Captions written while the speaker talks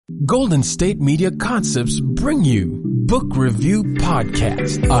Golden State Media Concepts bring you Book Review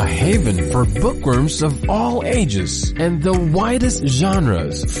Podcast, a haven for bookworms of all ages and the widest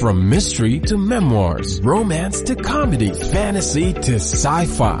genres, from mystery to memoirs, romance to comedy, fantasy to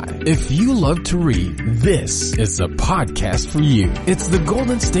sci-fi. If you love to read, this is a podcast for you. It's the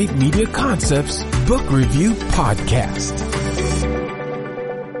Golden State Media Concepts Book Review Podcast.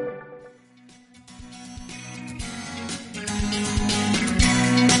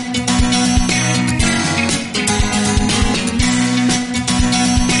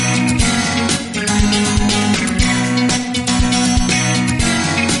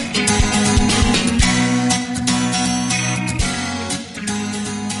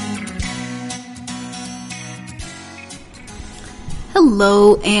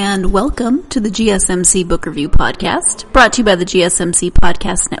 Hello and welcome to the GSMC Book Review Podcast, brought to you by the GSMC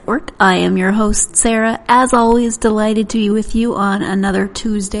Podcast Network. I am your host, Sarah. As always, delighted to be with you on another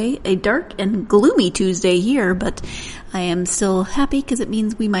Tuesday, a dark and gloomy Tuesday here, but I am still happy because it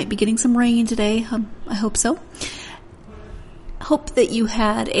means we might be getting some rain today. I hope so. Hope that you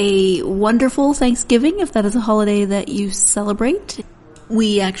had a wonderful Thanksgiving, if that is a holiday that you celebrate.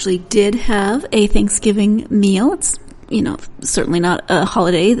 We actually did have a Thanksgiving meal. It's certainly not a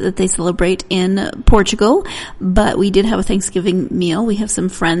holiday that they celebrate in Portugal, but we did have a Thanksgiving meal. We have some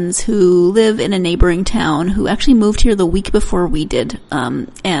friends who live in a neighboring town who actually moved here the week before we did,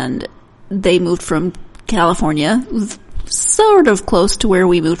 and they moved from California, sort of close to where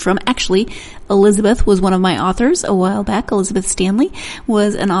we moved from. Actually, Elizabeth was one of my authors a while back. Elizabeth Stanley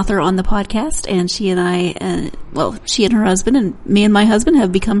was an author on the podcast, and she and her husband and me and my husband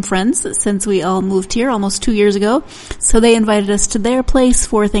have become friends since we all moved here almost 2 years ago. So they invited us to their place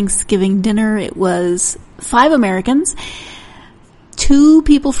for Thanksgiving dinner. It was 5 Americans, 2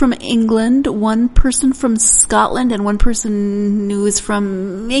 people from England, 1 person from Scotland, and 1 person who is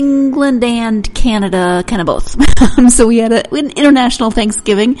from England and Canada, kind of both. So we had an international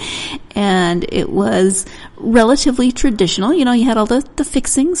Thanksgiving, and it was relatively traditional. You had all the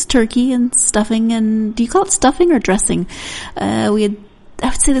fixings, turkey and stuffing, and do you call it stuffing or dressing? I would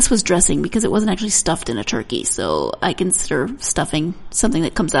say this was dressing because it wasn't actually stuffed in a turkey, so I consider stuffing something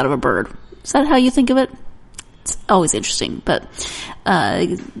that comes out of a bird. Is that how you think of it? It's always interesting, but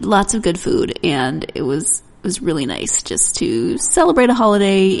lots of good food, and it was really nice just to celebrate a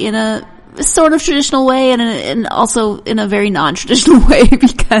holiday in a sort of traditional way and also in a very non-traditional way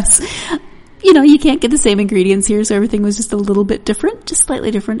because you can't get the same ingredients here, so everything was just a little bit different, just slightly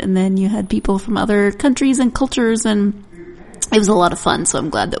different, and then you had people from other countries and cultures, and it was a lot of fun, so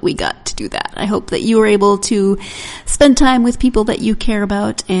I'm glad that we got to do that. I hope that you were able to spend time with people that you care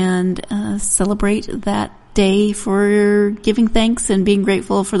about and celebrate that day for giving thanks and being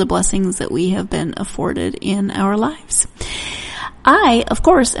grateful for the blessings that we have been afforded in our lives. I, of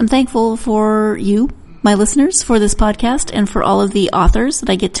course, am thankful for you, my listeners, for this podcast, and for all of the authors that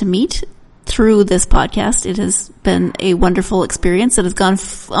I get to meet through this podcast. It has been a wonderful experience that has gone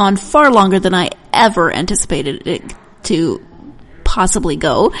on far longer than I ever anticipated it to possibly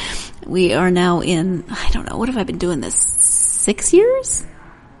go. We are now in, what have I been doing this? 6 years?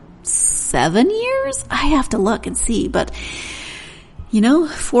 7 years? I have to look and see, but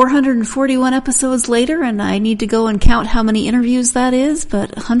 441 episodes later, and I need to go and count how many interviews that is,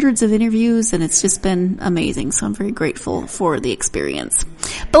 but hundreds of interviews, and it's just been amazing. So I'm very grateful for the experience.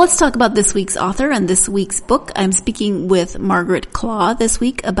 But let's talk about this week's author and this week's book. I'm speaking with Margaret Klaw this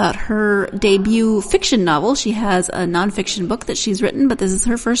week about her debut fiction novel. She has a nonfiction book that she's written, but this is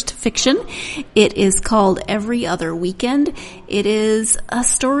her first fiction. It is called Every Other Weekend. It is a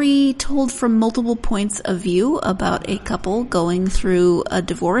story told from multiple points of view about a couple going through a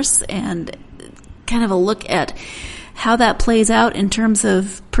divorce, and kind of a look at how that plays out in terms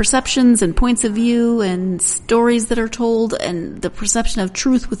of perceptions and points of view and stories that are told and the perception of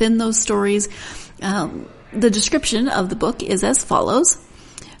truth within those stories. The description of the book is as follows.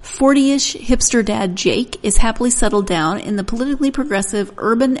 40-ish hipster dad Jake is happily settled down in the politically progressive,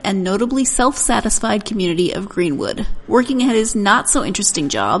 urban, and notably self-satisfied community of Greenwood, working at his not-so-interesting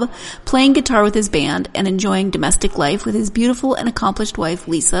job, playing guitar with his band, and enjoying domestic life with his beautiful and accomplished wife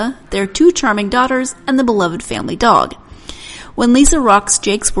Lisa, their 2 charming daughters, and the beloved family dog. When Lisa rocks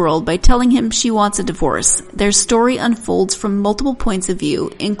Jake's world by telling him she wants a divorce, their story unfolds from multiple points of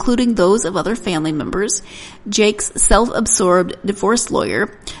view, including those of other family members, Jake's self-absorbed divorce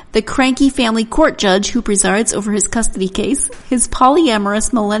lawyer, the cranky family court judge who presides over his custody case, his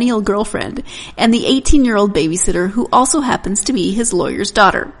polyamorous millennial girlfriend, and the 18-year-old babysitter who also happens to be his lawyer's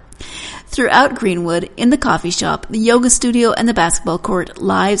daughter. Throughout Greenwood, in the coffee shop, the yoga studio, and the basketball court,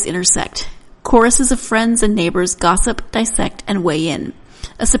 lives intersect. Choruses of friends and neighbors gossip, dissect, and weigh in.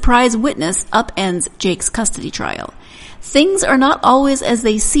 A surprise witness upends Jake's custody trial. Things are not always as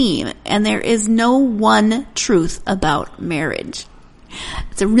they seem, and there is no one truth about marriage.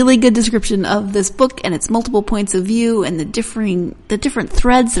 It's a really good description of this book and its multiple points of view and the different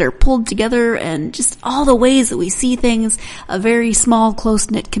threads that are pulled together and just all the ways that we see things. A very small,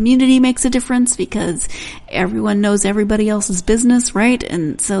 close-knit community makes a difference because everyone knows everybody else's business, right?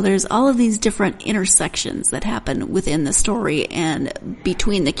 And so there's all of these different intersections that happen within the story and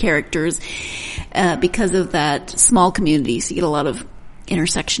between the characters because of that small community. So you get a lot of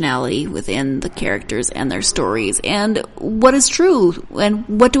intersectionality within the characters and their stories, and what is true, and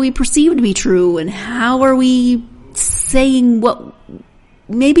what do we perceive to be true, and how are we saying what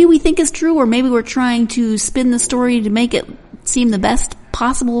maybe we think is true, or maybe we're trying to spin the story to make it seem the best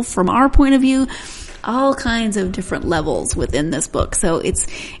possible from our point of view. All kinds of different levels within this book. So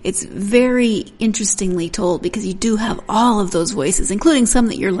it's very interestingly told because you do have all of those voices, including some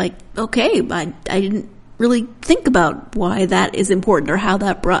that you're like, okay, I didn't really think about why that is important or how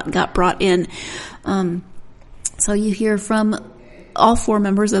that got brought in. So you hear from all four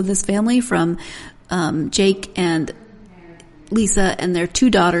members of this family, from Jake and Lisa and their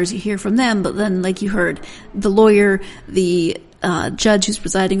two daughters. You hear from them, but then, like you heard, the lawyer, the judge who's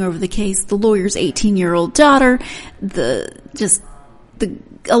presiding over the case, the lawyer's 18-year-old daughter,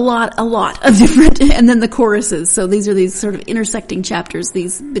 a lot of different, and then the choruses. So these are these sort of intersecting chapters,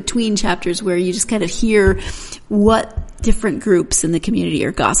 these between chapters where you just kind of hear what different groups in the community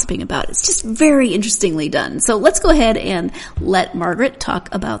are gossiping about. It's just very interestingly done. So let's go ahead and let Margaret talk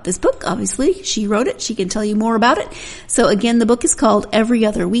about this book. Obviously, she wrote it. She can tell you more about it. So again, the book is called Every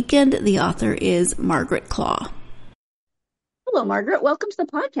Other Weekend. The author is Margaret Klaw. Hello, Margaret. Welcome to the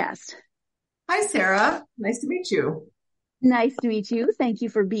podcast. Hi, Sarah. Nice to meet you. Nice to meet you. Thank you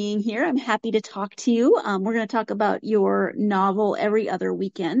for being here. I'm happy to talk to you. We're going to talk about your novel, Every Other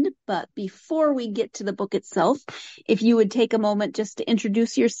Weekend. But before we get to the book itself, if you would take a moment just to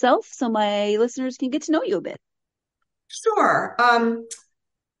introduce yourself so my listeners can get to know you a bit. Sure.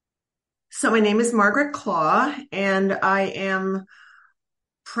 So my name is Margaret Klaw, and I am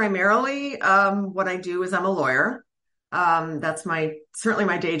primarily, what I do is I'm a lawyer. That's certainly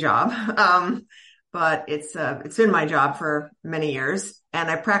my day job. But it's been my job for many years, and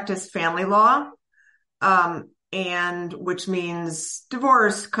I practice family law, and which means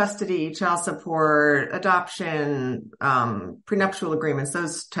divorce, custody, child support, adoption, prenuptial agreements,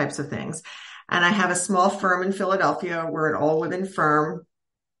 those types of things. And I have a small firm in Philadelphia. We're an all-women firm,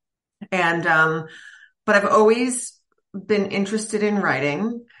 and but I've always been interested in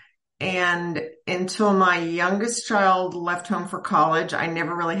writing. And until my youngest child left home for college, I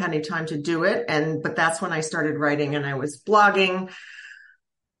never really had any time to do it. But that's when I started writing, and I was blogging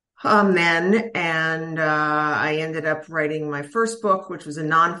then. And I ended up writing my first book, which was a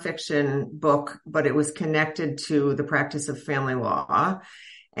nonfiction book, but it was connected to the practice of family law.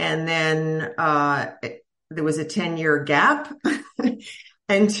 And then there was a 10-year gap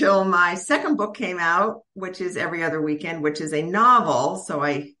until my second book came out, which is Every Other Weekend, which is a novel. So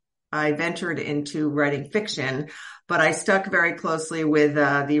I ventured into writing fiction, but I stuck very closely with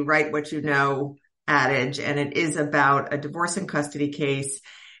the write what you know adage, and it is about a divorce and custody case,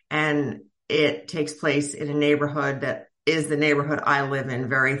 and it takes place in a neighborhood that is the neighborhood I live in,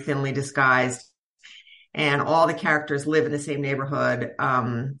 very thinly disguised, and all the characters live in the same neighborhood.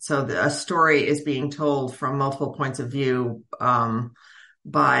 So a story is being told from multiple points of view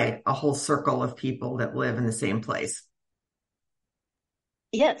by a whole circle of people that live in the same place.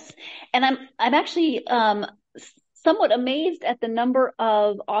 Yes. And I'm actually somewhat amazed at the number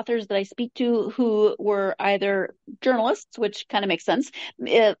of authors that I speak to who were either journalists, which kind of makes sense,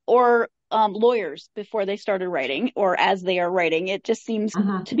 or lawyers before they started writing or as they are writing. It just seems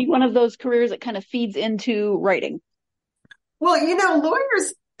to be one of those careers that kind of feeds into writing. Well,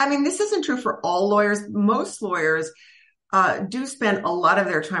 lawyers, I mean, this isn't true for all lawyers. Most lawyers do spend a lot of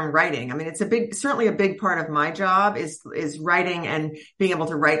their time writing. I mean, it's certainly a big part of my job is writing and being able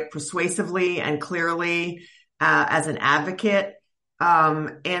to write persuasively and clearly, as an advocate.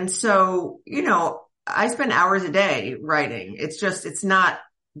 And so, I spend hours a day writing. It's not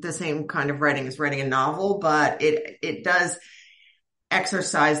the same kind of writing as writing a novel, but it does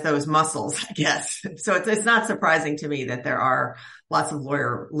exercise those muscles, I guess. So it's not surprising to me that there are lots of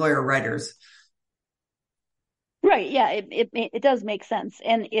lawyer writers. Right. Yeah, it does make sense.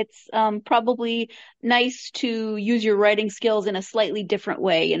 And it's probably nice to use your writing skills in a slightly different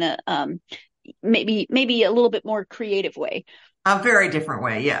way, in a maybe a little bit more creative way. A very different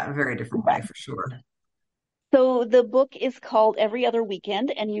way. Yeah, a very different way for sure. So the book is called Every Other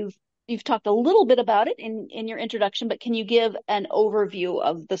Weekend, and you've you've talked a little bit about it in your introduction, but can you give an overview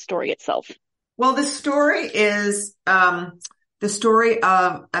of the story itself? Well, the story is the story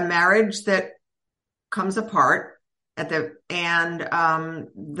of a marriage that comes apart and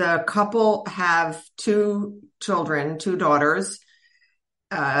the couple have two children, two daughters,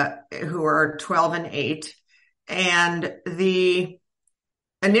 who are 12 and 8. And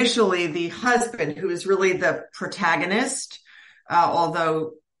initially the husband, who is really the protagonist,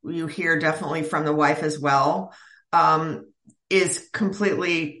 although you hear definitely from the wife as well, is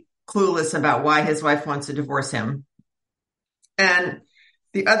completely clueless about why his wife wants to divorce him. And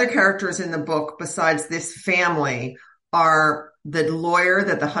the other characters in the book, besides this family, are the lawyer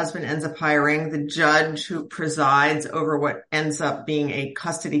that the husband ends up hiring, the judge who presides over what ends up being a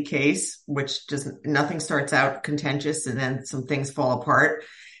custody case, which nothing starts out contentious and then some things fall apart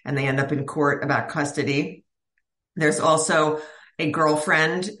and they end up in court about custody. There's also a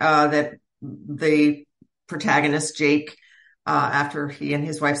girlfriend, that the protagonist, Jake, after he and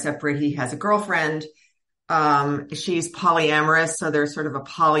his wife separate, he has a girlfriend. She's polyamorous, so there's sort of a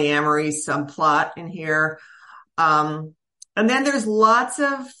polyamory subplot in here. And then there's lots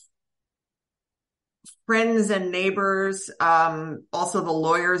of friends and neighbors. Also the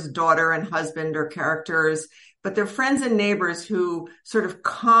lawyer's daughter and husband are characters, but they're friends and neighbors who sort of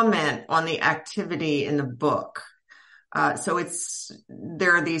comment on the activity in the book. So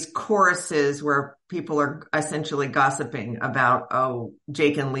there are these choruses where people are essentially gossiping about,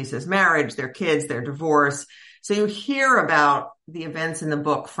 Jake and Lisa's marriage, their kids, their divorce. So you hear about the events in the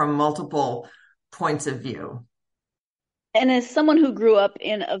book from multiple points of view. And as someone who grew up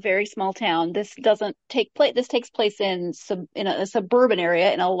in a very small town, this doesn't take place. This takes place in a suburban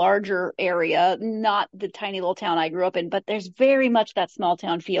area, in a larger area, not the tiny little town I grew up in. But there's very much that small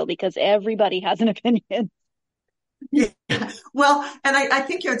town feel because everybody has an opinion. Yeah. Well, and I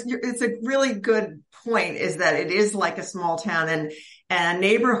think it's a really good point, is that it is like a small town, and a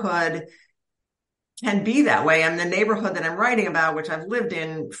neighborhood can be that way. And the neighborhood that I'm writing about, which I've lived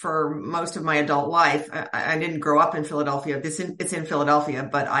in for most of my adult life, I didn't grow up in Philadelphia. It's in Philadelphia,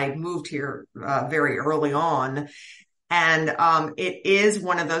 but I moved here very early on. And it is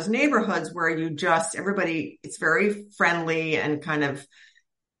one of those neighborhoods where everybody, it's very friendly and kind of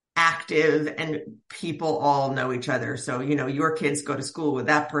active, and people all know each other. So, your kids go to school with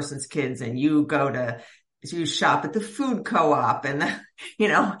that person's kids, and you shop at the food co-op and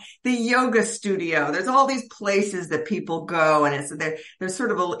the yoga studio. There's all these places that people go, and there's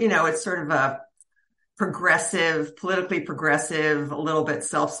sort of it's sort of a progressive, politically progressive, a little bit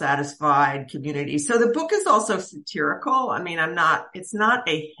self-satisfied community. So the book is also satirical. I mean, it's not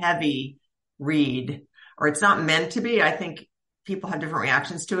a heavy read, or it's not meant to be. I think people have different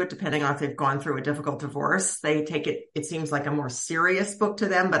reactions to it depending on if they've gone through a difficult divorce. They take it seems like a more serious book to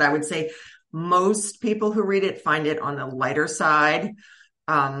them, but I would say most people who read it find it on the lighter side.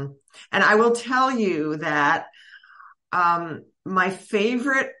 And I will tell you that my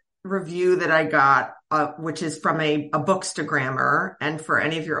favorite review that I got, which is from a Bookstagrammer, and for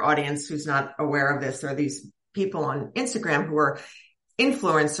any of your audience who's not aware of this, are these people on Instagram who are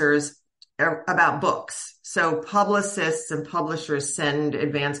influencers about books. So publicists and publishers send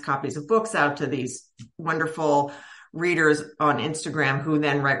advanced copies of books out to these wonderful readers on Instagram who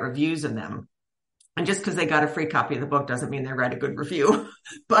then write reviews of them. And just because they got a free copy of the book doesn't mean they write a good review,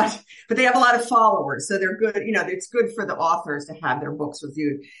 but they have a lot of followers. So they're good. It's good for the authors to have their books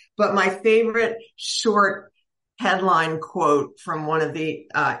reviewed. But my favorite short headline quote from one of the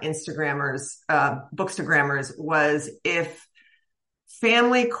Bookstagrammers was, if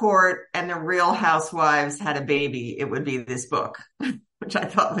Family Court and the Real Housewives had a baby, it would be this book, which I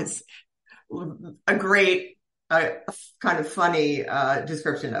thought was a great, kind of funny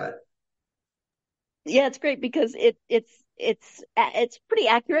description of it. Yeah, it's great because it's pretty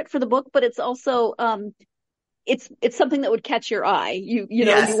accurate for the book, but it's also it's something that would catch your eye. You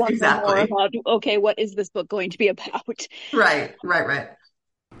want to know more about, okay, what is this book going to be about? Right.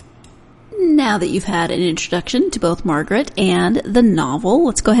 Now that you've had an introduction to both Margaret and the novel,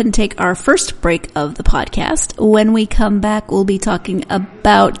 let's go ahead and take our first break of the podcast. When we come back, we'll be talking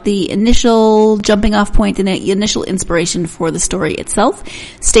about the initial jumping off point and the initial inspiration for the story itself.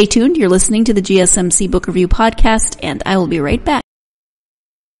 Stay tuned. You're listening to the GSMC Book Review Podcast, and I will be right back.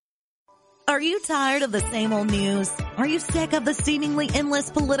 Are you tired of the same old news? Are you sick of the seemingly endless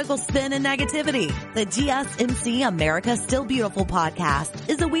political spin and negativity? The GSMC America Still Beautiful podcast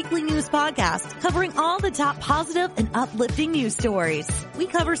is a weekly news podcast covering all the top positive and uplifting news stories. We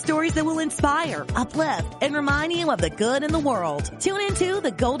cover stories that will inspire, uplift, and remind you of the good in the world. Tune into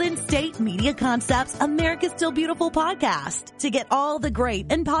the Golden State Media Concepts America Still Beautiful podcast to get all the great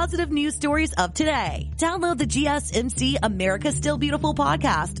and positive news stories of today. Download the GSMC America Still Beautiful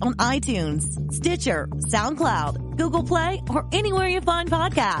podcast on iTunes, Stitcher, SoundCloud, Google Play, or anywhere you find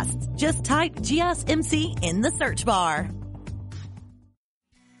podcasts. Just type GSMC in the search bar.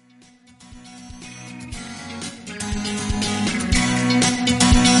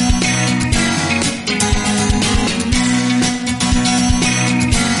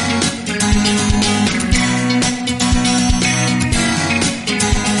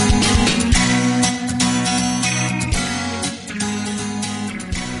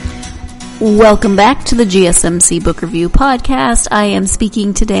 Welcome back to the GSMC Book Review Podcast. I am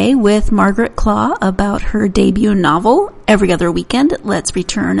speaking today with Margaret Klaw about her debut novel, Every Other Weekend. Let's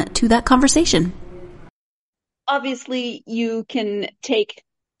return to that conversation. Obviously, you can take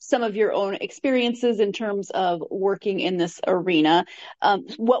some of your own experiences in terms of working in this arena.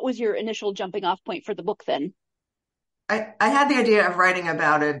 What was your initial jumping off point for the book then? I had the idea of writing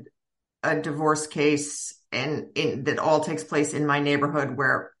about a divorce case that all takes place in my neighborhood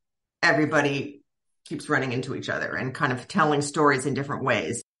where everybody keeps running into each other and kind of telling stories in different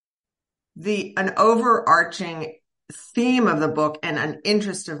ways. An overarching theme of the book and an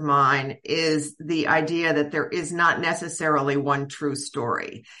interest of mine is the idea that there is not necessarily one true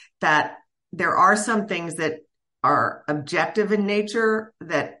story, that there are some things that are objective in nature,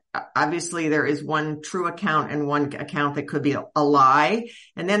 that obviously there is one true account and one account that could be a lie.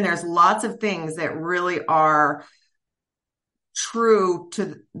 And then there's lots of things that really are true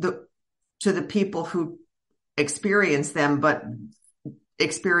to the people who experience them, but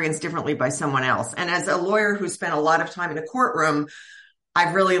experienced differently by someone else. And as a lawyer who spent a lot of time in a courtroom,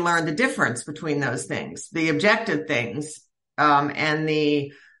 I've really learned the difference between those things, the objective things, and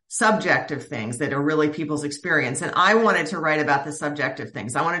the subjective things that are really people's experience. And I wanted to write about the subjective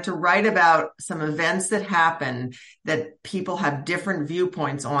things. I wanted to write about some events that happen that people have different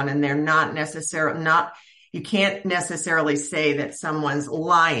viewpoints on, and they're not necessarily you can't necessarily say that someone's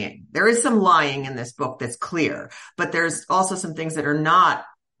lying. There is some lying in this book that's clear, but there's also some things that are not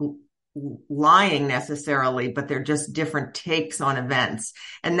lying necessarily, but they're just different takes on events.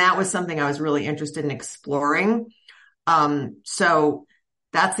 And that was something I was really interested in exploring. So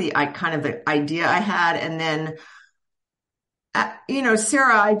that's the idea I had. And then,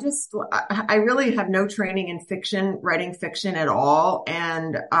 Sarah, I really have no training in fiction, writing fiction at all.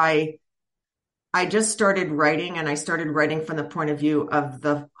 And I just started writing, and I started writing from the point of view of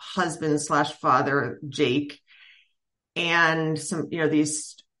the husband/father, Jake, and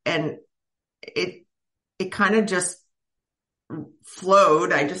and it kind of just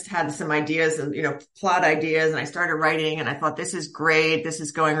flowed. I just had some ideas and, plot ideas, and I started writing, and I thought, this is great. This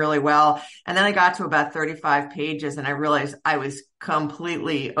is going really well. And then I got to about 35 pages and I realized I was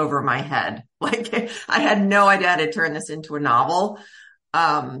completely over my head. Like, I had no idea how to turn this into a novel.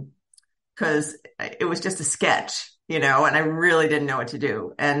 Because it was just a sketch, and I really didn't know what to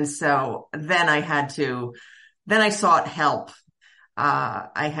do. And so then I sought help.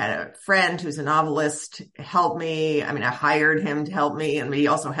 I had a friend who's a novelist help me. I mean, I hired him to help me, and he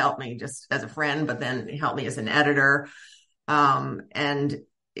also helped me just as a friend, but then he helped me as an editor. And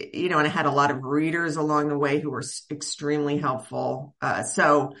I had a lot of readers along the way who were extremely helpful.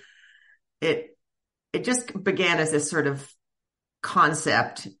 So it just began as this sort of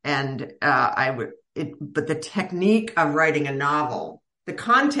concept, and but the technique of writing a novel, the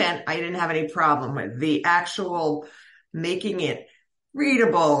content, I didn't have any problem with. The actual making it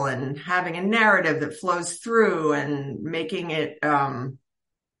readable and having a narrative that flows through and making it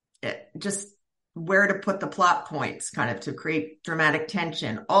just where to put the plot points, kind of to create dramatic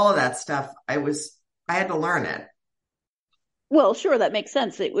tension, all of that stuff. I had to learn it. Well, sure, that makes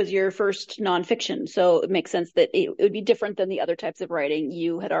sense. It was your first nonfiction, so it makes sense that it would be different than the other types of writing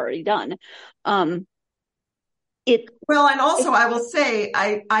you had already done. And also I will say,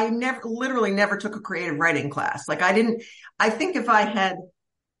 I literally never took a creative writing class. Like, I think if I had,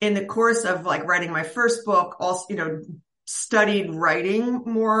 in the course of like writing my first book, also, studied writing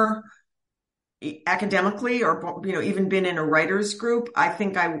more academically, or, even been in a writer's group, I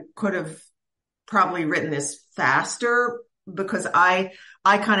think I could have probably written this faster, because I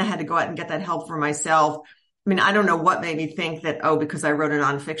kind of had to go out and get that help for myself. I mean, I don't know what made me think that, because I wrote a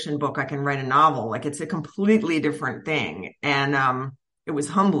nonfiction book, I can write a novel. Like, it's a completely different thing. And, it was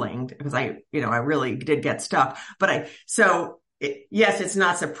humbling because I really did get stuck. But yes, it's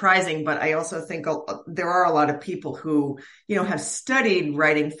not surprising, but I also think there are a lot of people who, have studied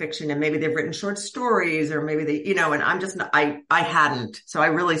writing fiction, and maybe they've written short stories, or maybe they, and I'm just, I hadn't. So I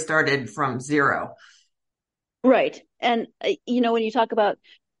really started from zero. Right. And, when you talk about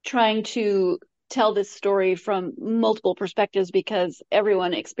trying to tell this story from multiple perspectives, because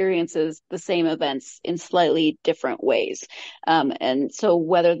everyone experiences the same events in slightly different ways. And so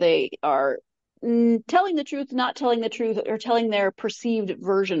whether they are telling the truth, not telling the truth, or telling their perceived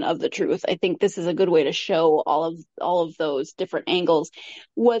version of the truth, I think this is a good way to show all of those different angles.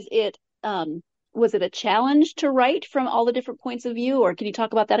 Was it a challenge to write from all the different points of view, or can you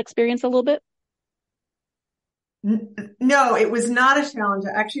talk about that experience a little bit? No, it was not a challenge.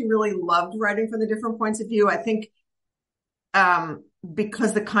 I actually really loved writing from the different points of view. I think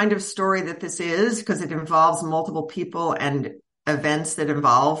because the kind of story that this is, because it involves multiple people and events that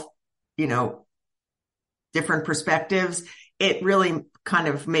involve, different perspectives, it really kind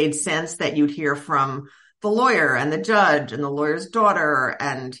of made sense that you'd hear from the lawyer and the judge and the lawyer's daughter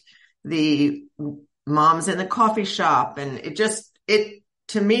and the moms in the coffee shop. And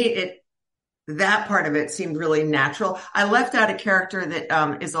to me, that part of it seemed really natural. I left out a character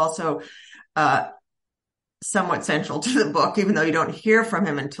that is also somewhat central to the book, even though you don't hear from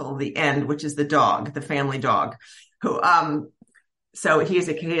him until the end, which is the dog, the family dog, who so he is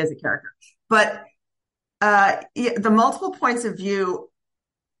a character. But the multiple points of view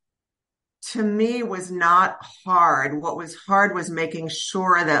to me was not hard. What was hard was making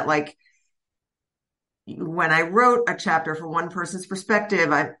sure that, like, when I wrote a chapter for one person's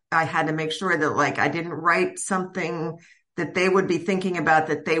perspective, I had to make sure that, like, I didn't write something that they would be thinking about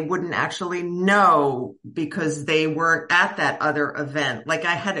that they wouldn't actually know because they weren't at that other event. Like,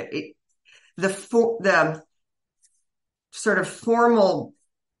 I had the sort of formal,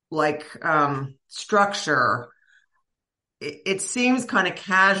 like, structure. It seems kind of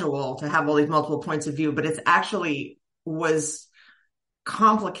casual to have all these multiple points of view, but it's actually was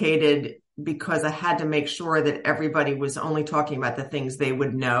complicated because I had to make sure that everybody was only talking about the things they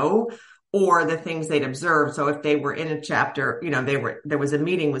would know or the things they'd observed. So if they were in a chapter, there was a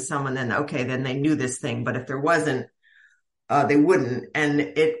meeting with someone, then they knew this thing. But if there wasn't, they wouldn't.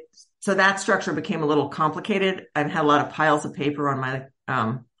 And so that structure became a little complicated. I've had a lot of piles of paper on my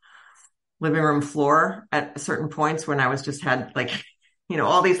living room floor at certain points when I was just had, like,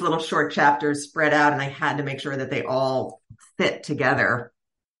 all these little short chapters spread out, and I had to make sure that they all fit together.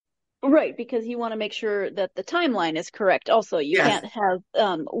 Right, because you want to make sure that the timeline is correct. Also, you can't have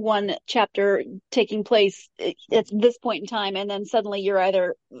one chapter taking place at this point in time, and then suddenly you're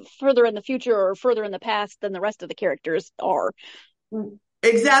either further in the future or further in the past than the rest of the characters are.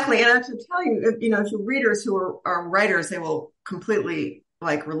 Exactly. And I have to tell you, to readers who are writers, they will completely,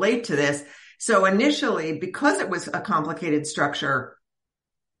 like, relate to this. So initially, because it was a complicated structure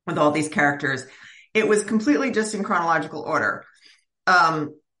with all these characters, it was completely just in chronological order.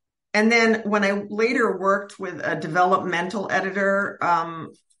 And then when I later worked with a developmental editor, an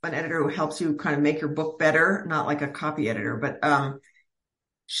editor who helps you kind of make your book better, not like a copy editor, but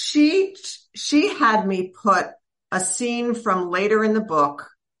she had me put a scene from later in the book,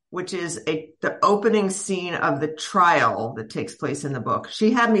 which is the opening scene of the trial that takes place in the book.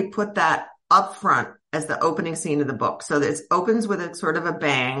 She had me put that up front as the opening scene of the book. So this opens with a sort of a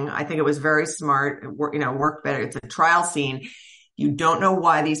bang. I think it was very smart. It worked better. It's a trial scene. You don't know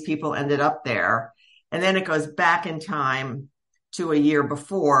why these people ended up there. And then it goes back in time to a year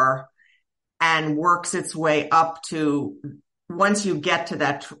before and works its way up to, once you get to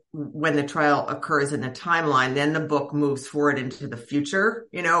that, when the trial occurs in the timeline, then the book moves forward into the future,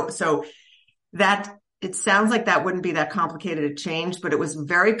 so that it sounds like that wouldn't be that complicated to change, but it was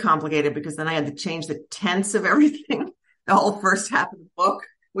very complicated because then I had to change the tense of everything. The whole first half of the book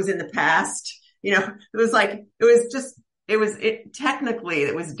was in the past. Technically,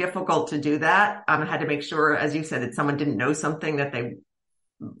 it was difficult to do that. I had to make sure, as you said, that someone didn't know something that they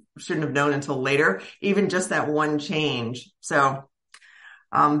shouldn't have known until later, even just that one change. So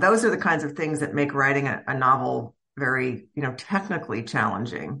those are the kinds of things that make writing a novel very, technically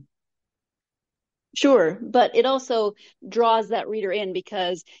challenging. Sure, but it also draws that reader in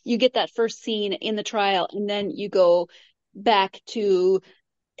because you get that first scene in the trial, and then you go back to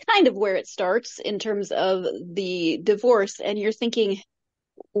kind of where it starts in terms of the divorce, and you're thinking,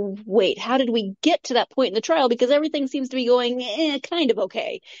 wait, how did we get to that point in the trial? Because everything seems to be going kind of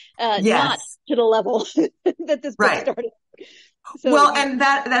okay, not to the level that this book started. So, well, and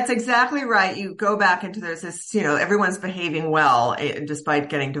that's exactly right. You go back into there's this, everyone's behaving well, despite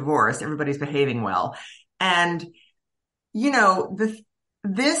getting divorced. Everybody's behaving well. And,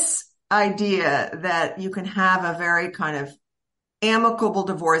 this idea that you can have a very kind of amicable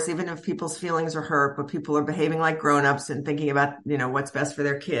divorce, even if people's feelings are hurt, but people are behaving like grown-ups and thinking about, what's best for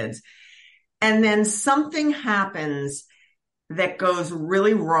their kids. And then something happens that goes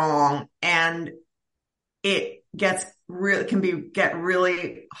really wrong, and it get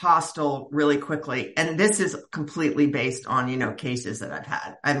really hostile really quickly. And this is completely based on, cases that I've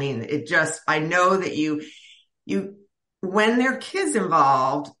had. I mean, I know that you, when there are kids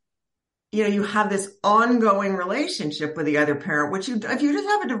involved, you have this ongoing relationship with the other parent, which if you just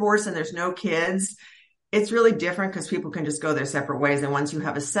have a divorce and there's no kids, it's really different because people can just go their separate ways. And once you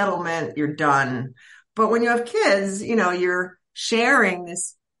have a settlement, you're done. But when you have kids, you're sharing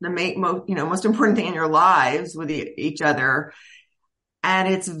the most important thing in your lives with each other. And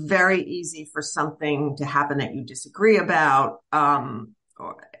it's very easy for something to happen that you disagree about. And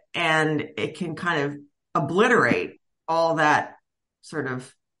it can kind of obliterate all that sort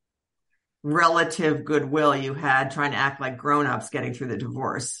of relative goodwill you had trying to act like grown-ups getting through the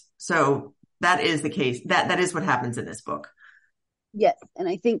divorce. So that is the case. That is what happens in this book. Yes. And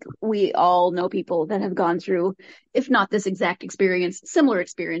I think we all know people that have gone through, if not this exact experience, similar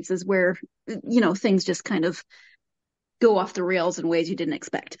experiences where, things just kind of go off the rails in ways you didn't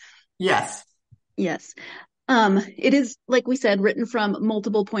expect. Yes. Yes. It is, like we said, written from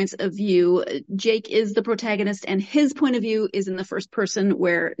multiple points of view. Jake is the protagonist, and his point of view is in the first person,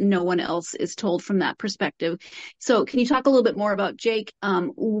 where no one else is told from that perspective. So can you talk a little bit more about Jake?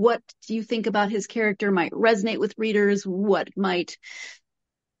 What do you think about his character might resonate with readers? What might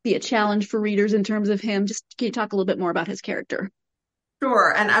be a challenge for readers in terms of him? Just can you talk a little bit more about his character?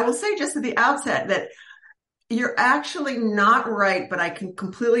 Sure. And I will say just at the outset that you're actually not right, but I can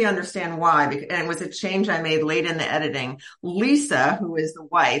completely understand why. And it was a change I made late in the editing. Lisa, who is the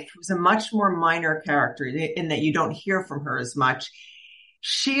wife, who's a much more minor character in that you don't hear from her as much.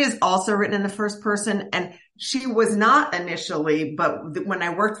 She is also written in the first person, and she was not initially, but when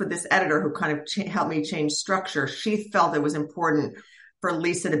I worked with this editor who kind of helped me change structure, she felt it was important for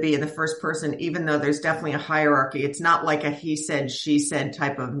Lisa to be in the first person, even though there's definitely a hierarchy. It's not like a he said, she said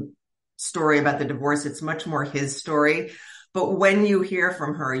type of story about the divorce. It's much more his story. But when you hear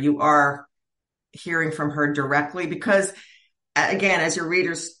from her, you are hearing from her directly, because again, as your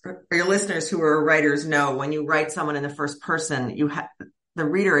readers or your listeners who are writers know, when you write someone in the first person, the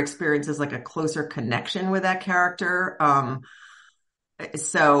reader experiences like a closer connection with that character.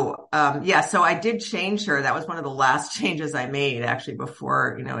 So I did change her. That was one of the last changes I made actually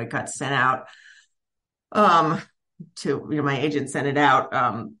before, it got sent out. My agent sent it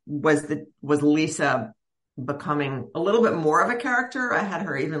out, was Lisa becoming a little bit more of a character. I had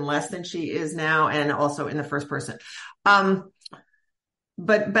her even less than she is now, and also in the first person. So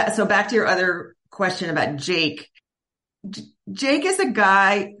back to your other question about Jake. Jake is a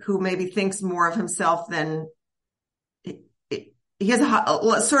guy who maybe thinks more of himself than he has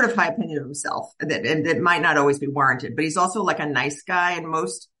a sort of high opinion of himself that might not always be warranted, but he's also like a nice guy in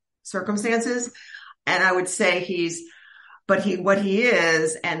most circumstances. And I would say what he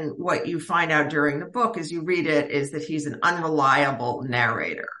is, and what you find out during the book as you read it, is that he's an unreliable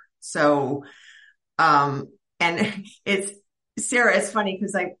narrator. So, and Sarah, it's funny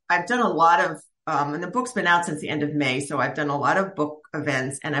because I've done a lot of, and the book's been out since the end of May. So I've done a lot of book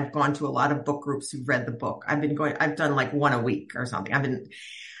events, and I've gone to a lot of book groups who've read the book. I've done like one a week or something.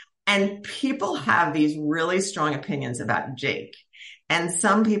 And people have these really strong opinions about Jake, and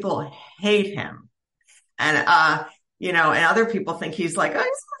some people hate him. And, and other people think he's like, he's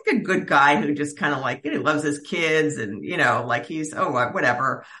like a good guy who just kind of like, loves his kids and, like he's,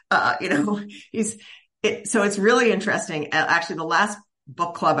 whatever. So it's really interesting. Actually, the last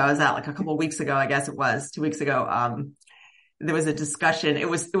book club I was at like a couple of weeks ago, I guess it was 2 weeks ago. There was a discussion. It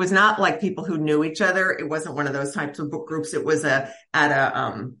was not like people who knew each other. It wasn't one of those types of book groups. It was at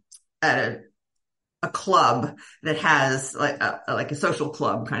a club that has like a social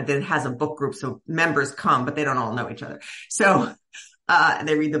club kind of, that has a book group. So members come, but they don't all know each other. So,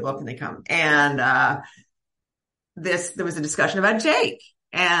 they read the book and they come. And, there was a discussion about Jake,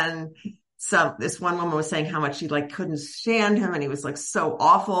 and this one woman was saying how much she like couldn't stand him, and he was like so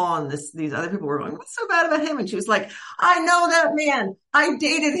awful. And these other people were going, what's so bad about him? And she was like, I know that man. I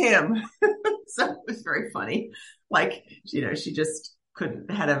dated him. So it was very funny. Like, she just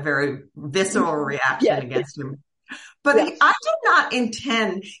had a very visceral reaction against him. But I did not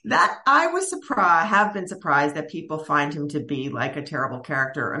intend that. I was have been surprised that people find him to be like a terrible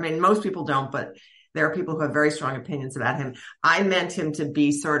character. I mean, most people don't, but there are people who have very strong opinions about him. I meant him to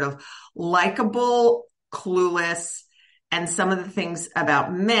be sort of likable, clueless, and some of the things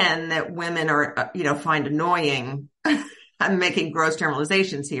about men that women are, find annoying. I'm making gross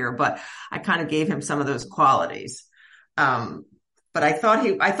generalizations here, but I kind of gave him some of those qualities. But I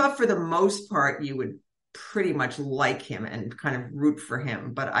thought for the most part, you would pretty much like him and kind of root for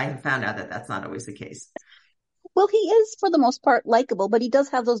him. But I found out that that's not always the case. Well, he is for the most part likable, but he does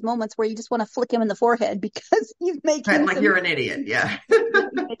have those moments where you just want to flick him in the forehead because he's making like you're an idiot. Yeah.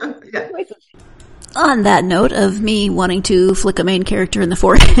 Yeah. On that note of me wanting to flick a main character in the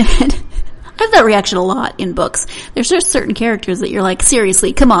forehead, I have that reaction a lot in books. There's just certain characters that you're like,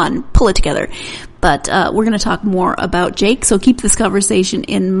 seriously, come on, pull it together. But we're going to talk more about Jake, so keep this conversation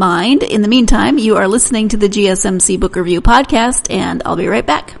in mind. In the meantime, you are listening to the GSMC Book Review Podcast, and I'll be right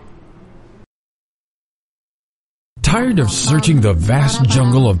back. Tired of searching the vast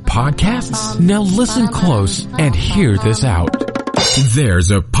jungle of podcasts? Now listen close and hear this out.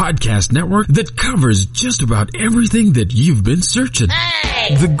 There's a podcast network that covers just about everything that you've been searching.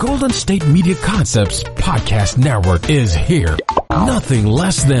 Hey! The Golden State Media Concepts Podcast Network is here. Nothing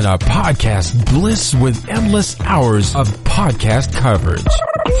less than a podcast bliss with endless hours of podcast coverage.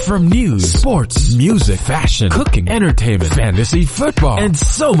 From news, sports, music, fashion, cooking, entertainment, fantasy, football, and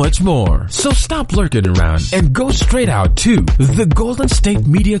so much more. So stop lurking around and go straight out to the Golden State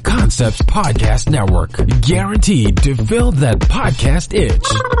Media Concepts Podcast Network. Guaranteed to fill that podcast itch.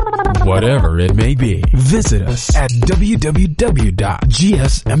 Whatever it may be. Visit us at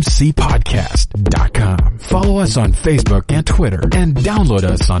www.gsmcpodcast.com. Follow us on Facebook and Twitter, and download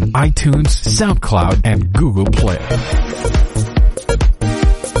us on iTunes, SoundCloud, and Google Play.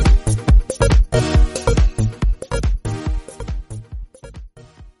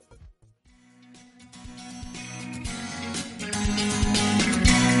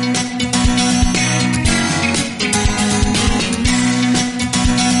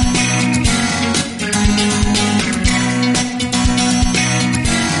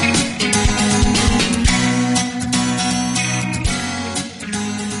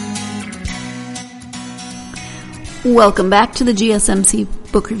 Welcome back to the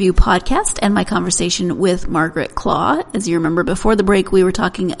GSMC Book Review Podcast and my conversation with Margaret Klaw. As you remember, before the break, we were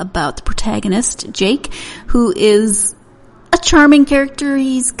talking about the protagonist, Jake, who is a charming character.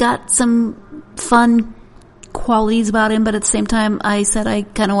 He's got some fun qualities about him, but at the same time, I said I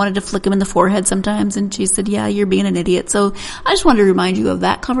kind of wanted to flick him in the forehead sometimes, and she said, yeah, you're being an idiot. So I just wanted to remind you of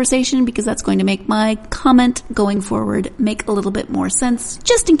that conversation because that's going to make my comment going forward make a little bit more sense,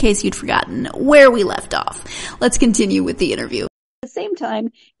 just in case you'd forgotten where we left off. Let's continue with the interview. At the same time,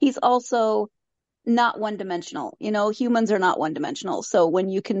 he's also not one-dimensional. You know, humans are not one-dimensional. So when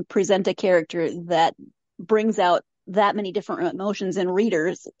you can present a character that brings out that many different emotions in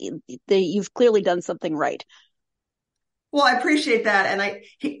readers, you've clearly done something right. Well, I appreciate that. And I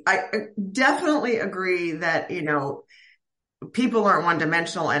definitely agree that, you know, people aren't one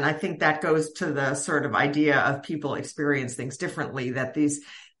dimensional. And I think that goes to the sort of idea of people experience things differently, that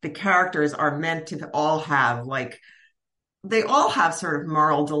the characters are meant to all have they all have sort of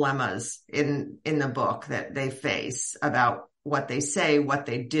moral dilemmas in the book that they face about what they say, what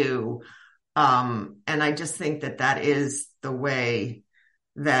they do. And I just think that is the way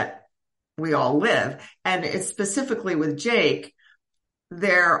that we all live. And it's specifically with Jake,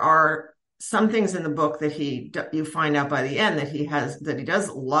 there are some things in the book that you find out by the end that he does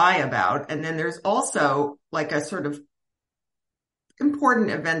lie about. And then there's also like a sort of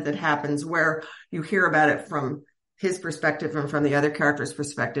important event that happens where you hear about it from his perspective and from the other character's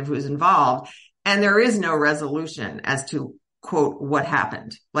perspective who's involved. And there is no resolution as to, quote, what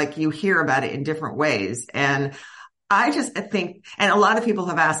happened. Like you hear about it in different ways. And I think, and a lot of people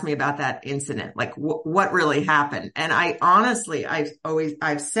have asked me about that incident, like what really happened. And I honestly,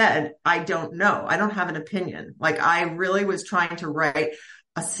 I've said, I don't know. I don't have an opinion. Like I really was trying to write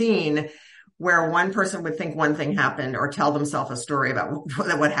a scene where one person would think one thing happened or tell themselves a story about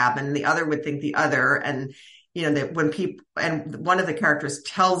what happened. And the other would think the other. And, you know, that when and one of the characters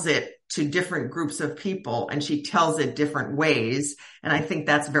tells it to different groups of people and she tells it different ways. And I think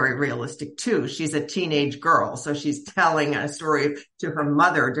that's very realistic too. She's a teenage girl. So she's telling a story to her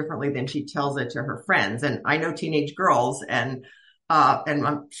mother differently than she tells it to her friends. And I know teenage girls and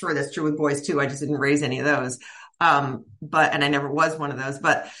I'm sure that's true with boys too. I just didn't raise any of those. And I never was one of those,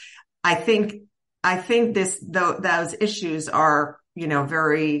 but I think those issues are, you know,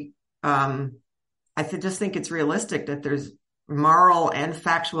 very, just think it's realistic that there's moral and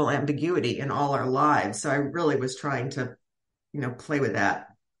factual ambiguity in all our lives. So I really was trying to, you know, play with that.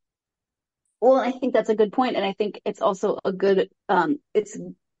 Well, I think that's a good point. And I think it's also a good, it's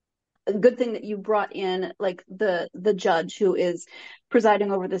a good thing that you brought in, like the judge who is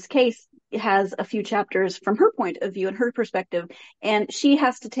presiding over this case has a few chapters from her point of view and her perspective. And she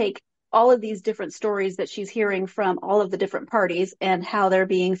has to take all of these different stories that she's hearing from all of the different parties and how they're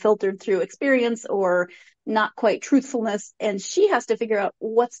being filtered through experience or not quite truthfulness. And she has to figure out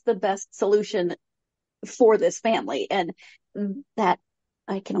what's the best solution for this family. And that,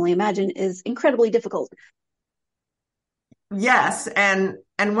 I can only imagine, is incredibly difficult. Yes. And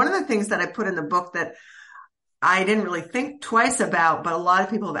one of the things that I put in the book that I didn't really think twice about, but a lot of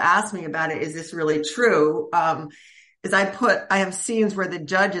people have asked me about it, is this really true? Is I have scenes where the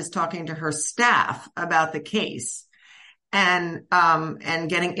judge is talking to her staff about the case and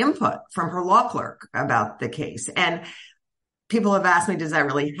getting input from her law clerk about the case. And people have asked me, does that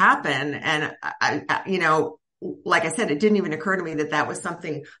really happen? And I like I said, it didn't even occur to me that that was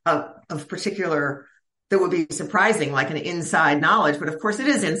something of particular that would be surprising, like an inside knowledge. But of course it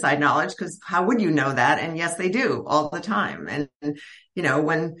is inside knowledge, because how would you know that? And yes, they do all the time. And,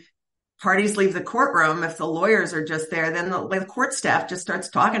 when parties leave the courtroom, if the lawyers are just there, then the court staff just starts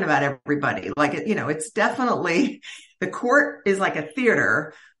talking about everybody. Like, it's definitely, the court is like a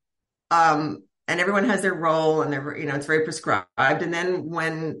theater. And everyone has their role, and it's very prescribed. And then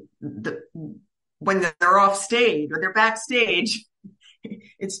when they're off stage or they're backstage,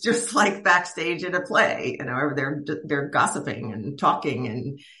 it's just like backstage at a play, they're gossiping and talking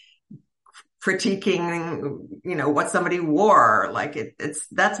and critiquing, what somebody wore. Like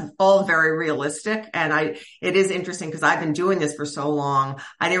that's all very realistic. And it is interesting because I've been doing this for so long.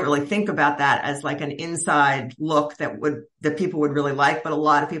 I didn't really think about that as like an inside look that people would really like. But a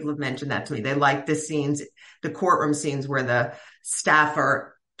lot of people have mentioned that to me. They like the courtroom scenes where the staff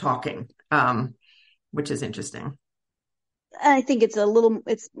are talking, which is interesting. I think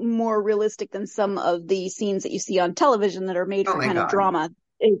it's more realistic than some of the scenes that you see on television that are made for kind of drama.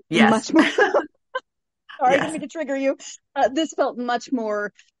 It's much more. Sorry, I didn't mean to trigger you. This felt much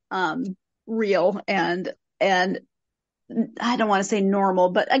more real and I don't want to say normal,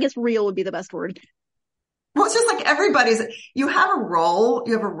 but I guess real would be the best word. Well, it's just like you have a role, if,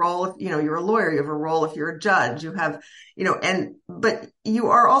 you're a lawyer, you have a role if you're a judge, you have, but you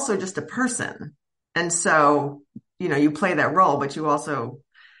are also just a person. And so, you play that role, but you also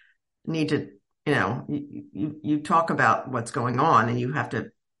need to, you talk about what's going on, and you have to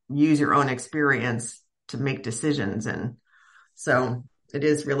use your own experience to make decisions. And so it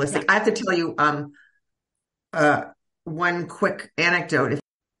is realistic. Yeah. I have to tell you, one quick anecdote.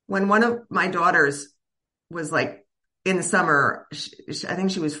 When one of my daughters was like in the summer, I think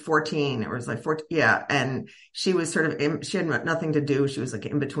she was 14. It was like 14. Yeah. And she was she had nothing to do. She was like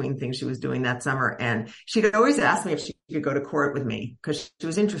in between things she was doing that summer. And she'd always ask me if she could go to court with me because she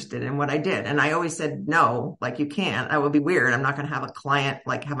was interested in what I did. And I always said, no, like you can't. That would be weird. I'm not going to have a client,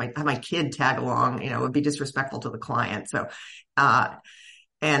 like have my kid tag along, it would be disrespectful to the client. So,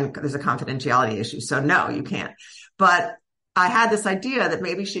 and there's a confidentiality issue. So no, you can't. But I had this idea that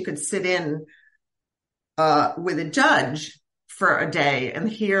maybe she could sit in with a judge for a day and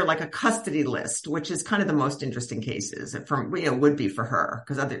hear like a custody list, which is kind of the most interesting cases would be for her.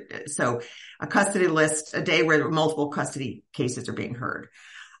 So a custody list, a day where multiple custody cases are being heard.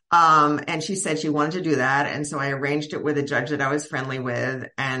 And she said she wanted to do that. And so I arranged it with a judge that I was friendly with.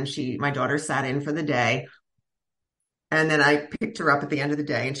 And my daughter sat in for the day. And then I picked her up at the end of the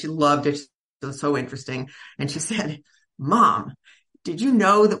day and she loved it. It was so interesting. And she said, Mom, did you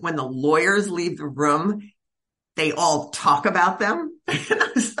know that when the lawyers leave the room, they all talk about them? And I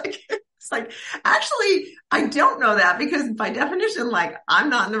was like, actually, I don't know that because by definition, like I'm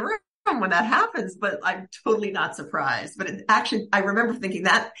not in the room when that happens, but I'm totally not surprised. But I remember thinking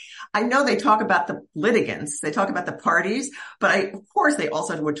that I know they talk about the litigants, they talk about the parties, but of course they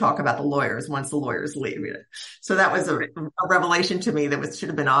also would talk about the lawyers once the lawyers leave. So that was a revelation to me that should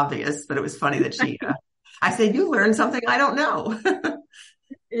have been obvious, but it was funny that I said, you learned something I don't know.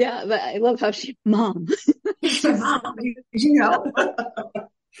 Yeah, but I love how Mom. Mom, you know?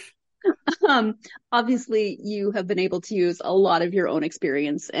 Obviously, you have been able to use a lot of your own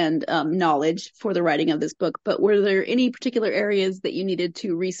experience and knowledge for the writing of this book, but were there any particular areas that you needed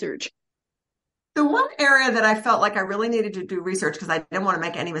to research? The one area that I felt like I really needed to do research because I didn't want to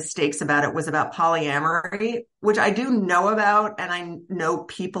make any mistakes about it was about polyamory, which I do know about, and I know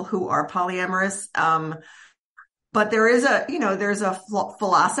people who are polyamorous. But there is there's a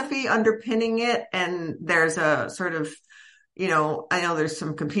philosophy underpinning it, and there's a sort of, I know there's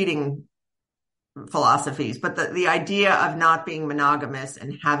some competing philosophies, but the idea of not being monogamous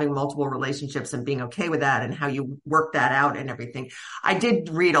and having multiple relationships and being okay with that and how you work that out and everything. I did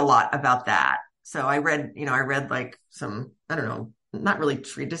read a lot about that. So I read like some, I don't know, not really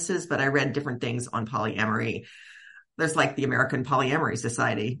treatises, but I read different things on polyamory there's like the American Polyamory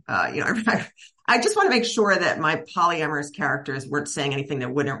Society. I just want to make sure that my polyamorous characters weren't saying anything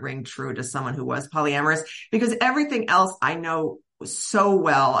that wouldn't ring true to someone who was polyamorous, because everything else I know so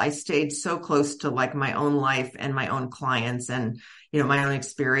well. I stayed so close to like my own life and my own clients and, my own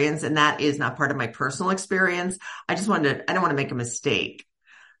experience. And that is not part of my personal experience. I don't want to make a mistake.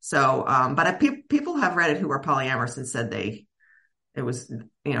 So, but people have read it who are polyamorous and said it was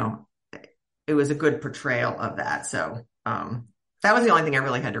a good portrayal of that. So, that was the only thing I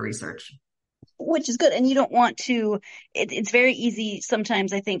really had to research. Which is good. And you don't want to, it's very easy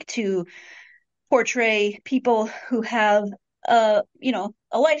sometimes, I think, to portray people who have a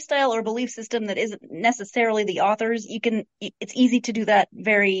lifestyle or belief system that isn't necessarily the author's. It's easy to do that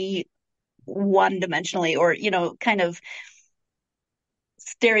very one-dimensionally or, kind of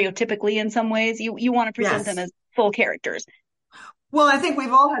stereotypically in some ways. You want to present them as full characters. Well, I think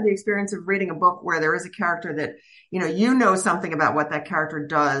we've all had the experience of reading a book where there is a character that, something about what that character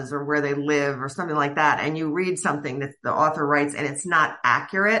does or where they live or something like that. And you read something that the author writes and it's not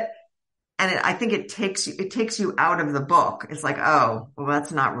accurate. And I think it takes you out of the book. It's like, oh, well,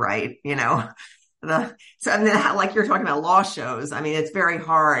 that's not right. Like you're talking about law shows. I mean, it's very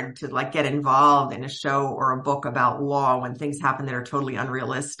hard to like get involved in a show or a book about law when things happen that are totally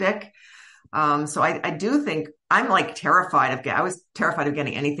unrealistic. So I do think I'm like I was terrified of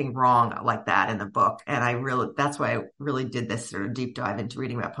getting anything wrong like that in the book. And that's why I really did this sort of deep dive into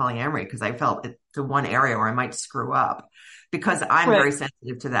reading about polyamory, because I felt it's the one area where I might screw up, because I'm very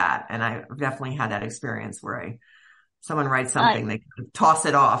sensitive to that. And I've definitely had that experience where someone writes something, they toss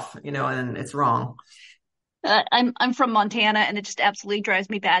it off, and it's wrong. I'm from Montana, and it just absolutely drives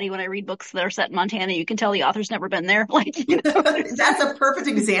me batty when I read books that are set in Montana. You can tell the author's never been there. That's a perfect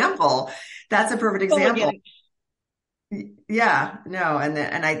example. Yeah, no.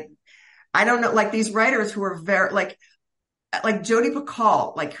 And I don't know, like these writers who are very like Jodi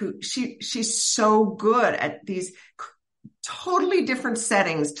Picoult, like she's so good at these totally different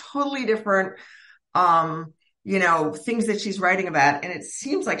settings, totally different, things that she's writing about. And it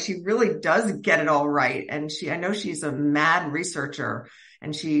seems like she really does get it all right. And I know she's a mad researcher,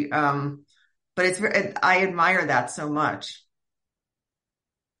 and but I admire that so much.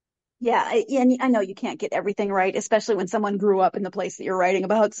 Yeah. And I know you can't get everything right, especially when someone grew up in the place that you're writing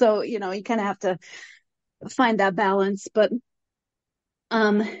about. So, you kind of have to find that balance. But,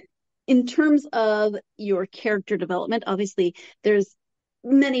 in terms of your character development, obviously there's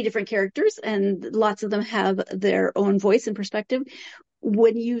many different characters and lots of them have their own voice and perspective.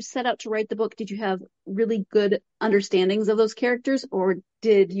 When you set out to write the book, did you have really good understandings of those characters, or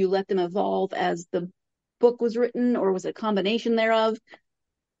did you let them evolve as the book was written, or was it a combination thereof?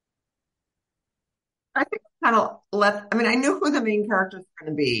 I think I knew who the main characters were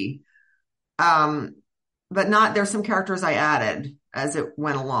going to be. But there's some characters I added as it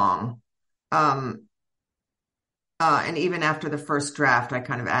went along. And even after the first draft, I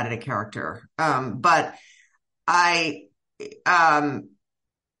kind of added a character. But it's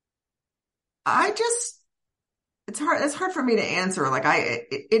hard for me to answer. Like I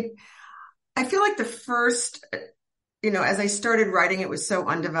feel like the first, as I started writing, it was so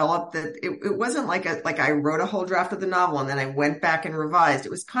undeveloped that it wasn't like I wrote a whole draft of the novel and then I went back and revised.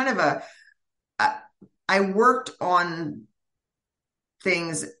 It was kind of I worked on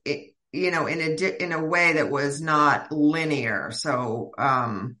things, in a way that was not linear. So,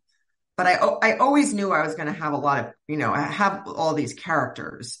 but I always knew I was going to have a lot of, I have all these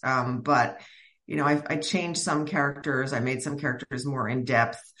characters. But, I changed some characters. I made some characters more in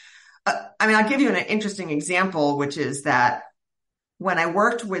depth. I'll give you an interesting example, which is that when I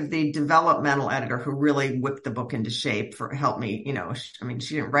worked with the developmental editor who really whipped the book into shape help me,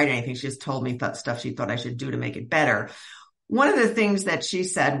 she didn't write anything. She just told me stuff she thought I should do to make it better. One of the things that she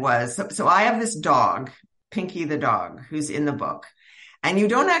said was, so I have this dog, Pinky the dog, who's in the book, and you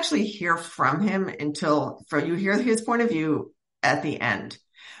don't actually hear from him until you hear his point of view at the end.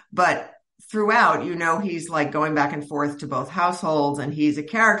 But throughout, he's like going back and forth to both households, and he's a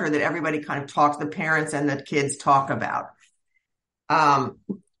character that everybody kind of talks, the parents and the kids talk about. And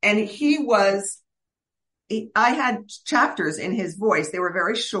I had chapters in his voice. They were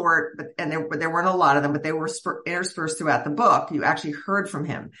very short, but there weren't a lot of them, but they were interspersed throughout the book. You actually heard from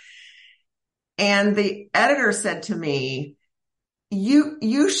him. And the editor said to me,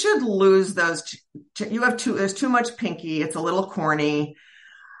 you should lose those. There's too much Pinky. It's a little corny,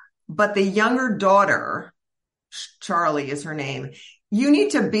 but the younger daughter, Charlie is her name. You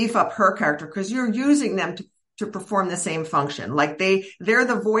need to beef up her character because you're using them to perform the same function. Like they're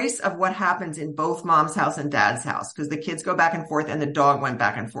the voice of what happens in both mom's house and dad's house, because the kids go back and forth and the dog went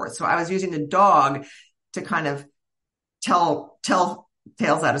back and forth. So I was using the dog to kind of tell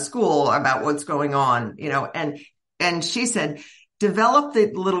tales out of school about what's going on, and she said, develop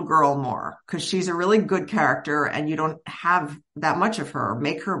the little girl more, because she's a really good character and you don't have that much of her.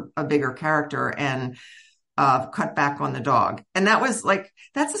 Make her a bigger character and cut back on the dog. And that was like,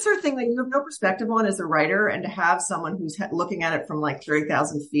 that's the sort of thing that you have no perspective on as a writer, and to have someone who's looking at it from like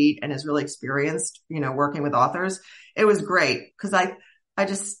 30,000 feet and is really experienced, working with authors. It was great, because I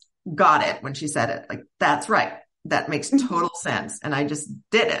just got it when she said it. Like, that's right. That makes total sense. And I just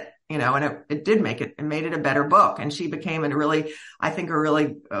did it. And it did it made it a better book. And she became a really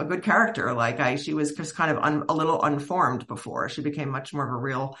good character. She was just kind of a little unformed before. She became much more of a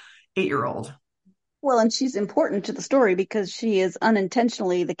real 8-year-old. Well, and she's important to the story because she is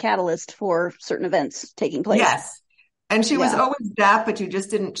unintentionally the catalyst for certain events taking place. Yes. And she was always that, but you just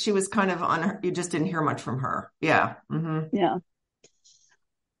didn't hear much from her. Yeah. Mm-hmm. Yeah.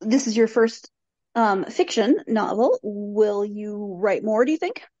 This is your first fiction novel. Will you write more, do you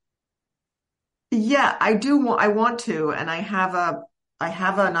think? Yeah, I do. I want to, and I have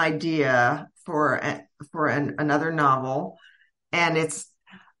an idea for another novel, and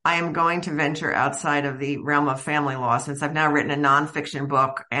I am going to venture outside of the realm of family law, since I've now written a nonfiction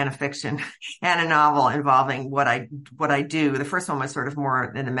book and a fiction and a novel involving what I do. The first one was sort of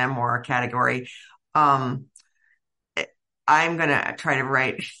more in the memoir category. I'm going to try to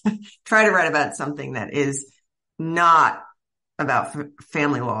write about something that is not about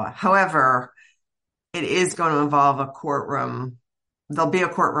family law. However, it is going to involve a courtroom. There'll be a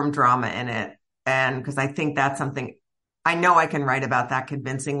courtroom drama in it. And because I think that's something I know I can write about that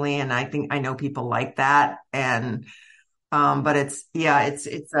convincingly. And I think I know people like that. And, but I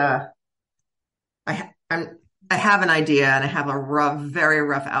have an idea, and I have a very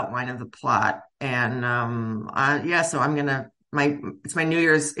rough outline of the plot. And, so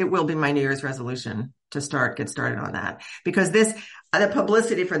it will be my New Year's resolution to get started on that, because the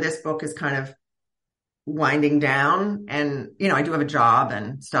publicity for this book is kind of winding down, and I do have a job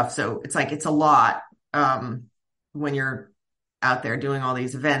and stuff, so it's a lot when you're out there doing all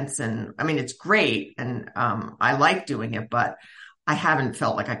these events. And I mean, it's great, and I like doing it, but I haven't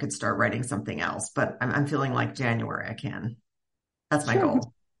felt like I could start writing something else. But I'm feeling like January I can. That's my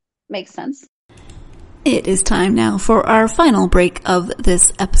goal. Makes sense. It is time now for our final break of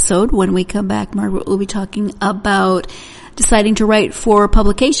this episode. When we come back, Margaret will be talking about deciding to write for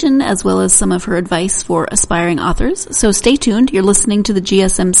publication, as well as some of her advice for aspiring authors. So stay tuned. You're listening to the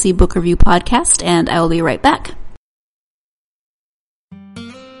GSMC Book Review Podcast, and I will be right back.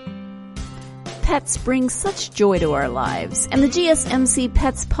 Pets bring such joy to our lives, and the GSMC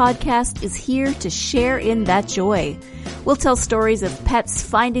Pets Podcast is here to share in that joy. We'll tell stories of pets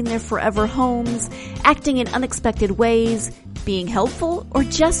finding their forever homes, acting in unexpected ways, being helpful, or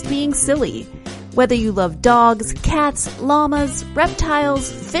just being silly. Whether you love dogs, cats, llamas,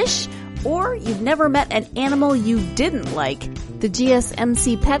 reptiles, fish, or you've never met an animal you didn't like, the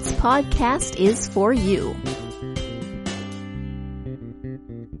GSMC Pets Podcast is for you.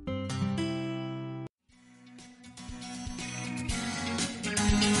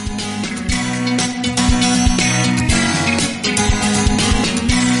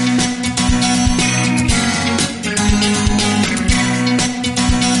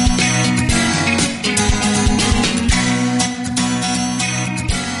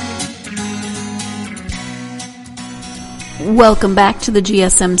 Welcome back to the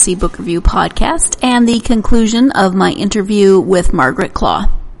GSMC Book Review Podcast and the conclusion of my interview with Margaret Klaw.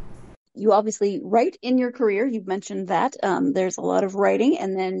 You obviously write in your career. You've mentioned that. There's a lot of writing,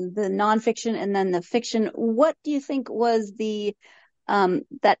 and then the nonfiction, and then the fiction. What do you think was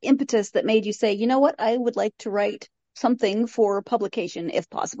that impetus that made you say, you know what, I would like to write something for publication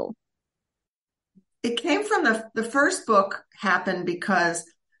if possible? It came from the first book happened because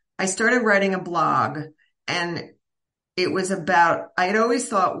I started writing a blog, and it was about, I had always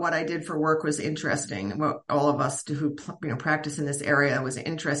thought what I did for work was interesting. What all of us who practice in this area was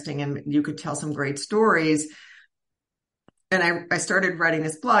interesting, and you could tell some great stories. And I started writing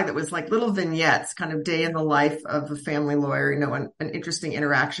this blog that was like little vignettes, kind of day in the life of a family lawyer, an interesting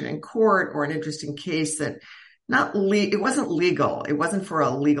interaction in court, or an interesting case that it wasn't legal. It wasn't for a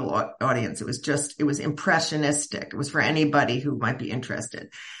legal audience. It was impressionistic. It was for anybody who might be interested.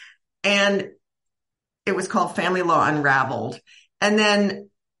 And it was called Family Law Unraveled. And then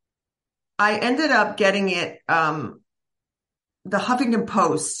I ended up getting it. The Huffington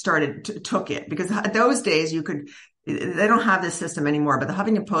Post took it, because those days they don't have this system anymore, but the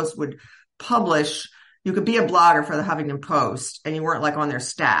Huffington Post would publish you could be a blogger for the Huffington Post and you weren't like on their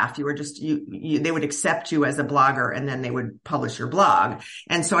staff. You were just, they would accept you as a blogger and then they would publish your blog.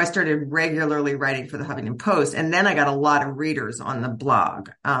 And so I started regularly writing for the Huffington Post. And then I got a lot of readers on the blog.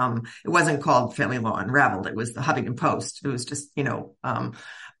 It wasn't called Family Law Unraveled. It was the Huffington Post. It was just,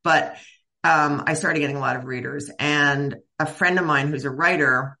 I started getting a lot of readers, and a friend of mine who's a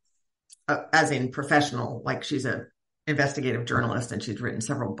writer, as in professional, like she's a investigative journalist and she's written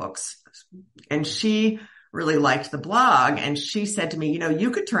several books, and she really liked the blog. And she said to me,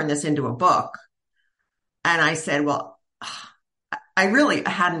 you could turn this into a book. And I said, well, I really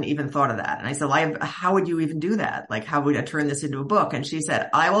hadn't even thought of that. And I said, how would you even do that? Like, how would I turn this into a book? And she said,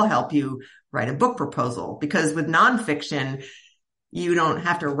 I will help you write a book proposal, because with nonfiction, you don't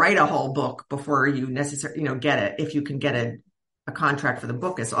have to write a whole book before you necessarily, get it. If you can get a contract for the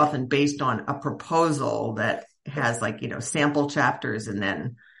book, it's often based on a proposal that has sample chapters and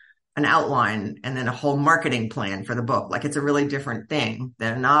then an outline and then a whole marketing plan for the book. Like, it's a really different thing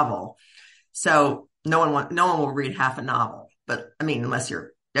than a novel. So no one will read half a novel, but unless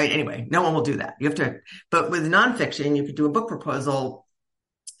anyway, no one will do that. But with nonfiction, you could do a book proposal.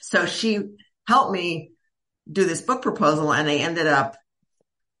 So she helped me do this book proposal, and I ended up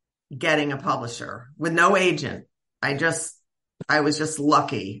getting a publisher with no agent. I was just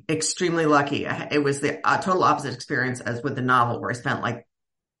lucky, extremely lucky. It was the total opposite experience as with the novel, where I spent like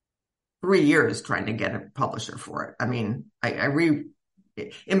 3 years trying to get a publisher for it.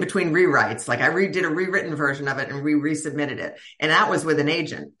 In between rewrites, like I did a rewritten version of it and resubmitted it. And that was with an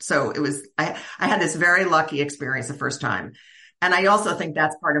agent. So I had this very lucky experience the first time. And I also think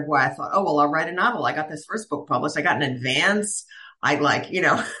that's part of why I thought, oh, well, I'll write a novel. I got this first book published. I got an advance. I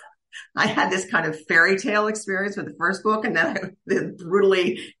had this kind of fairy tale experience with the first book, and then the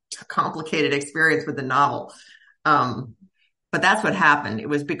brutally complicated experience with the novel. But that's what happened. It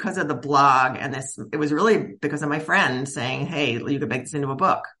was because of the blog, and it was really because of my friend saying, hey, you could make this into a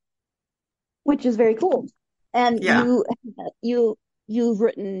book. Which is very cool. And yeah. You've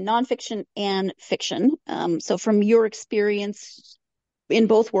written nonfiction and fiction. So from your experience in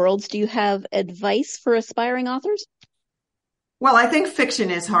both worlds, do you have advice for aspiring authors? Well, I think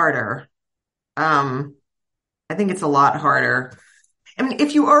fiction is harder. I think it's a lot harder.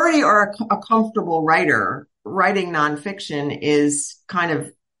 If you already are a comfortable writer, writing nonfiction is kind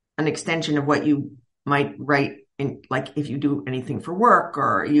of an extension of what you might write in, like if you do anything for work,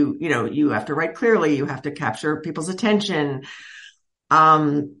 or you have to write clearly, you have to capture people's attention.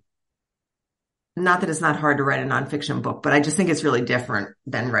 Not that it's not hard to write a nonfiction book, but I just think it's really different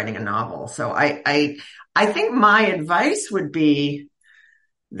than writing a novel. So I think my advice would be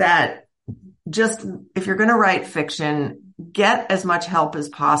that just, if you're going to write fiction, get as much help as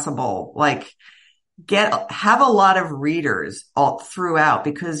possible. Like, have a lot of readers all throughout,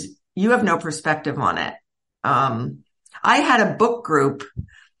 because you have no perspective on it. I had a book group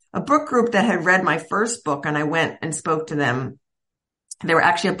that had read my first book, and I went and spoke to them. They were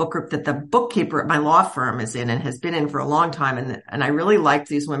actually a book group that the bookkeeper at my law firm is in and has been in for a long time. And I really liked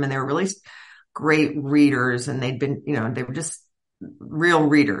these women. They were really great readers, and they were just real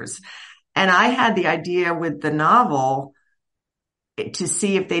readers. And I had the idea with the novel to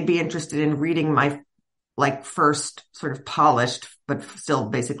see if they'd be interested in reading my first sort of polished, but still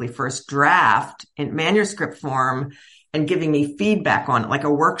basically first draft in manuscript form, and giving me feedback on it, like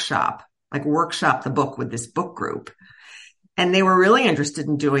a workshop the book with this book group. And they were really interested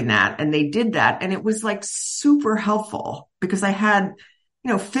in doing that. And they did that. And it was like super helpful, because I had,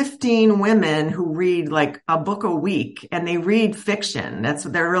 15 women who read like a book a week, and they read fiction.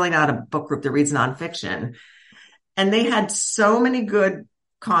 They're really not a book group that reads nonfiction. And they had so many good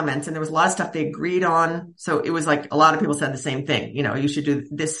comments, and there was a lot of stuff they agreed on. So it was like a lot of people said the same thing. You should do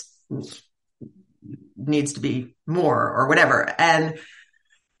this, needs to be more, or whatever. And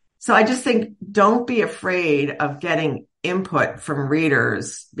so I just think, don't be afraid of getting input from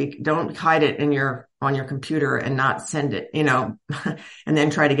readers. Don't hide it on your computer and not send it, and then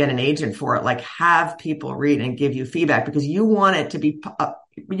try to get an agent for it. Like, have people read and give you feedback, because you want it to be,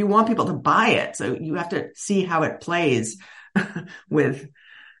 you want people to buy it. So you have to see how it plays with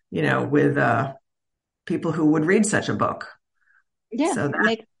people who would read such a book. Yeah. So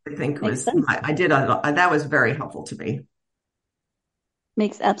that I think was, that was very helpful to me.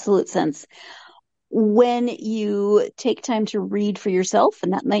 Makes absolute sense. When you take time to read for yourself,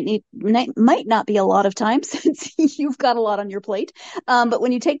 and that might not be a lot of time since you've got a lot on your plate, but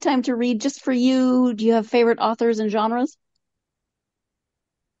when you take time to read just for you, do you have favorite authors and genres?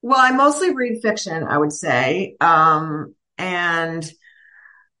 Well, I mostly read fiction, I would say. And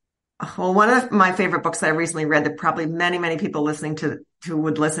Well, one of my favorite books that I recently read that probably many people listening to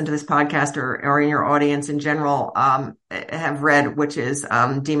would listen to this podcast or in your audience in general, have read, which is,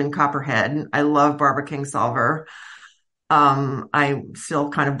 Demon Copperhead. I love Barbara Kingsolver. I'm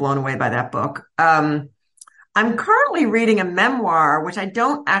still kind of blown away by that book. I'm currently reading a memoir, which I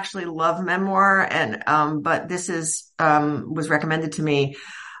don't actually love memoir. But this was recommended to me.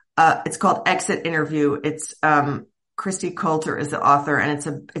 It's called Exit Interview. It's, Christy Coulter is the author,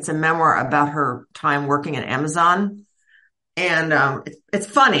 and it's a memoir about her time working at Amazon. And, it's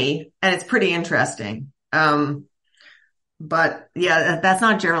funny and it's pretty interesting. But yeah, that's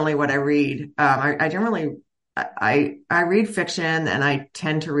not generally what I read. I generally, I read fiction, and I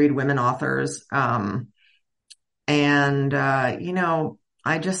tend to read women authors. I'm trying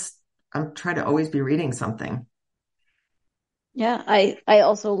to always be reading something. Yeah, I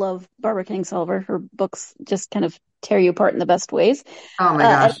also love Barbara Kingsolver. Her books just kind of tear you apart in the best ways. Oh my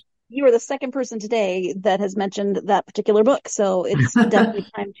gosh. You are the second person today that has mentioned that particular book. So it's definitely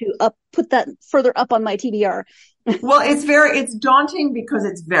time to put that further up on my TBR. Well, it's daunting because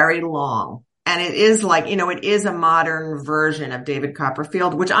it's very long. And it is like, it is a modern version of David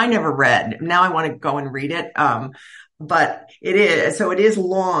Copperfield, which I never read. Now I want to go and read it. But it is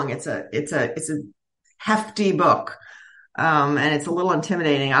long. It's a hefty book. And it's a little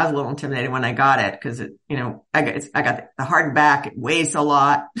intimidating. I was a little intimidated when I got it because I got the hardback. It weighs a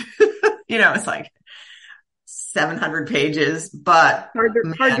lot. It's like 700 pages, but hard to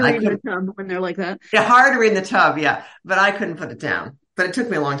read in the tub when they're like that. Yeah, hard to read in the tub. Yeah. But I couldn't put it down, but it took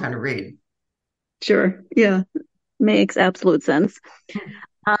me a long time to read. Sure. Yeah. Makes absolute sense.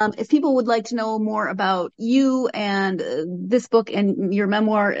 If people would like to know more about you and this book and your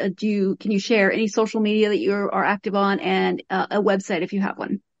memoir, can you share any social media that you are active on, and a website if you have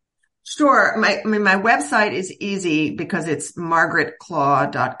one? Sure. My website is easy because it's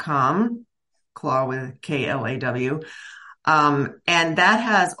margaretklaw.com, Klaw with Klaw. And that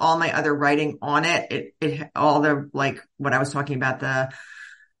has all my other writing on it. All the, like what I was talking about, the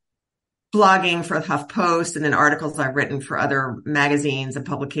blogging for HuffPost, and then articles I've written for other magazines and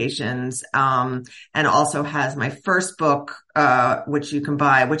publications. And also has my first book, which you can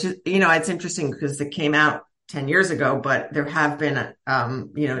buy, which is, it's interesting because it came out 10 years ago, but there have been,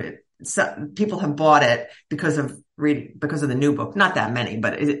 people have bought it because of the new book. Not that many,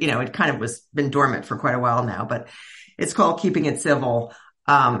 but it kind of been dormant for quite a while now, but it's called Keeping It Civil.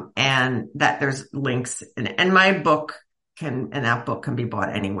 And that there's links and my book that book can be bought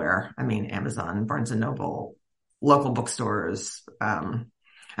anywhere. I mean, Amazon, Barnes and Noble, local bookstores. A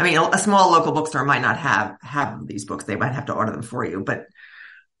small local bookstore might not have these books. They might have to order them for you, but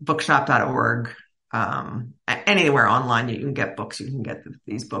bookshop.org, anywhere online you can get books, you can get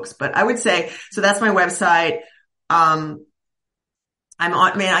these books. But I would say, so that's my website. I'm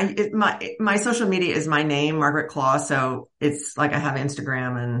on, my social media is my name, Margaret Klaw. So it's like I have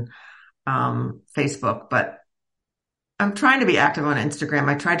Instagram and, Facebook, but I'm trying to be active on Instagram.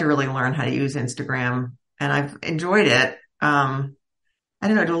 I tried to really learn how to use Instagram, and I've enjoyed it. I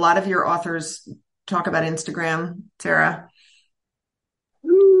don't know. Do a lot of your authors talk about Instagram, Sarah?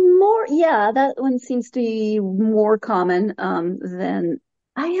 More, yeah. That one seems to be more common than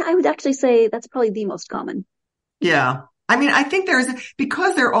I would actually say that's probably the most common. Yeah. I think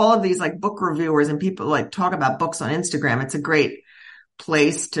because there are all of these like book reviewers and people like talk about books on Instagram, it's a great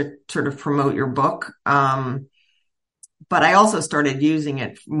place to sort of promote your book. But I also started using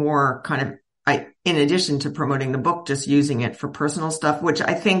it more in addition to promoting the book, just using it for personal stuff, which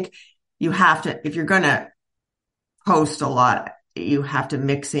I think you have to, if you're going to post a lot, you have to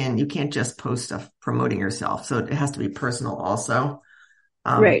mix in, you can't just post stuff promoting yourself. So it has to be personal also.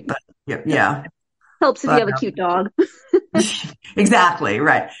 Right. But yeah. Helps if you have a cute dog. Exactly.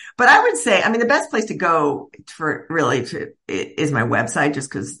 Right. But I would say, the best place to go is my website, just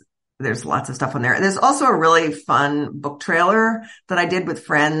because there's lots of stuff on there. There's also a really fun book trailer that I did with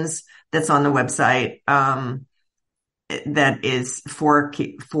friends that's on the website, that is for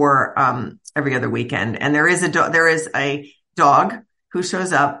every other weekend. And there is a dog who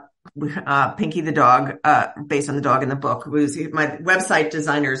shows up, Pinky the dog, based on the dog in the book, who's my website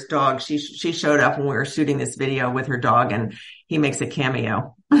designer's dog. She showed up when we were shooting this video with her dog, and he makes a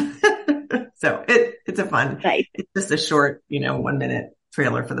cameo. So it's a fun, nice. It's just a short, 1 minute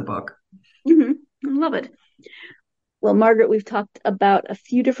trailer for the book. Mm-hmm. I love it. Well, Margaret, we've talked about a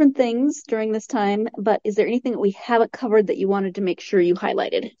few different things during this time, but is there anything that we haven't covered that you wanted to make sure you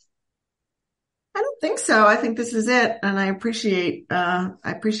highlighted? I don't think so. I think this is it. And I appreciate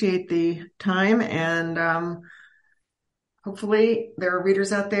the time, and, hopefully there are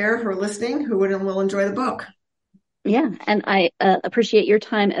readers out there who are listening who will enjoy the book. Yeah, and I appreciate your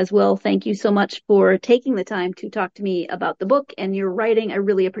time as well. Thank you so much for taking the time to talk to me about the book and your writing. I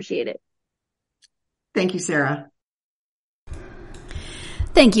really appreciate it. Thank you, Sarah.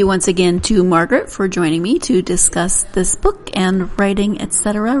 Thank you once again to Margaret for joining me to discuss this book and writing,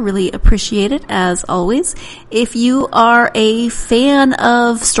 etc. Really appreciate it, as always. If you are a fan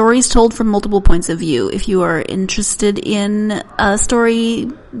of stories told from multiple points of view, if you are interested in a story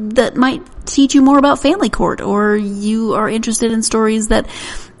that might teach you more about family court, or you are interested in stories that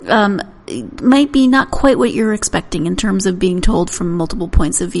might be not quite what you're expecting in terms of being told from multiple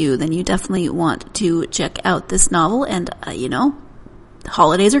points of view, then you definitely want to check out this novel. And,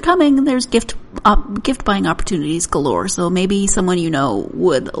 holidays are coming and there's gift buying opportunities galore. So maybe someone you know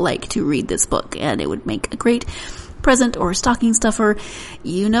would like to read this book, and it would make a great present or stocking stuffer.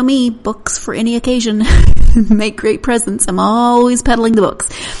 You know me, books for any occasion make great presents. I'm always peddling the books.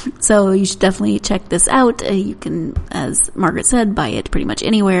 So you should definitely check this out. You can, as Margaret said, buy it pretty much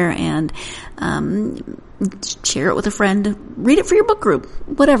anywhere and share it with a friend. Read it for your book group,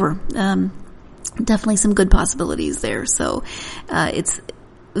 whatever. Definitely some good possibilities there. So, it's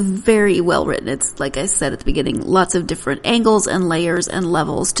very well written. It's, like I said at the beginning, lots of different angles and layers and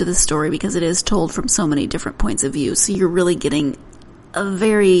levels to the story because it is told from so many different points of view. So you're really getting a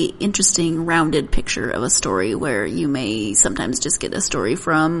very interesting, rounded picture of a story where you may sometimes just get a story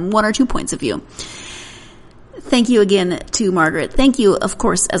from one or two points of view. Thank you again to Margaret. Thank you, of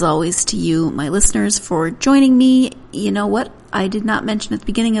course, as always, to you, my listeners, for joining me. You know what? I did not mention at the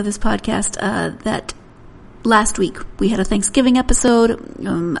beginning of this podcast that last week we had a Thanksgiving episode.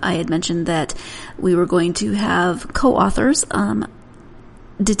 I had mentioned that we were going to have co-authors.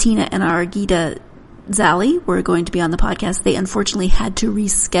 Datina and Argita Zali were going to be on the podcast. They unfortunately had to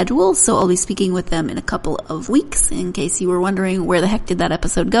reschedule, so I'll be speaking with them in a couple of weeks. In case you were wondering where the heck did that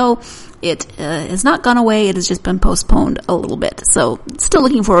episode go, it has not gone away. It has just been postponed a little bit. So still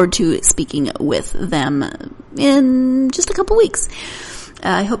looking forward to speaking with them in just a couple weeks.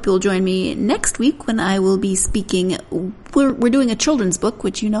 I hope you'll join me next week when I will be speaking. We're doing a children's book,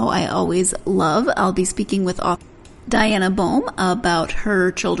 which you know I always love. I'll be speaking with author Diana Bohm about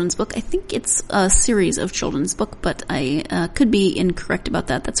her children's book. I think it's a series of children's book, but I could be incorrect about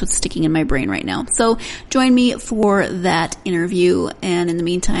that. That's what's sticking in my brain right now. So join me for that interview. And in the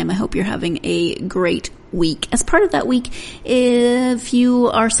meantime, I hope you're having a great week. As part of that week, if you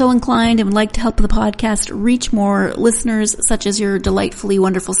are so inclined and would like to help the podcast reach more listeners, such as your delightfully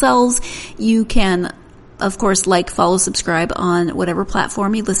wonderful selves, you can, of course, follow, subscribe on whatever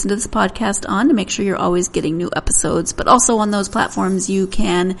platform you listen to this podcast on to make sure you're always getting new episodes. But also on those platforms, you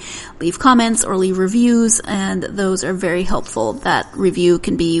can leave comments or leave reviews, and those are very helpful. That review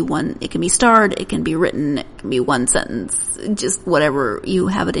can be it can be starred, it can be written, it can be one sentence. Just whatever you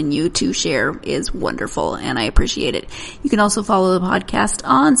have it in you to share is wonderful, and I appreciate it. You can also follow the podcast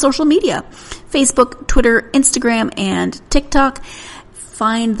on social media: Facebook, Twitter, Instagram, and TikTok.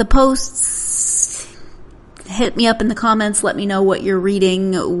 Find the posts. Hit me up in the comments. Let me know what you're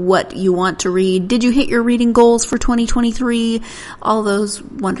reading, what you want to read. Did you hit your reading goals for 2023? All those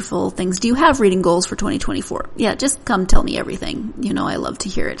wonderful things. Do you have reading goals for 2024? Yeah, just come tell me everything. You know I love to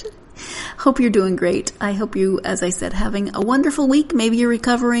hear it. Hope you're doing great. I hope you, as I said, having a wonderful week. Maybe you're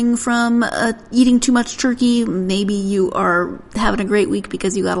recovering from eating too much turkey. Maybe you are having a great week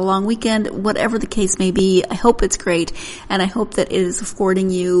because you got a long weekend. Whatever the case may be, I hope it's great, and I hope that it is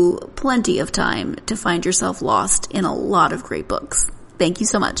affording you plenty of time to find yourself lost in a lot of great books. Thank you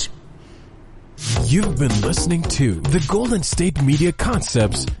so much. You've been listening to the Golden State Media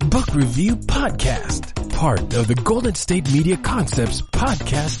Concepts Book Review Podcast, part of the Golden State Media Concepts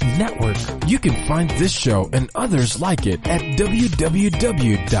Podcast Network. You can find this show and others like it at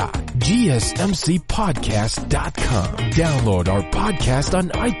www.gsmcpodcast.com. Download our podcast on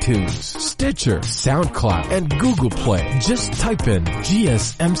iTunes, Stitcher, SoundCloud, and Google Play. Just type in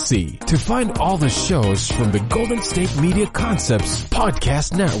GSMC to find all the shows from the Golden State Media Concepts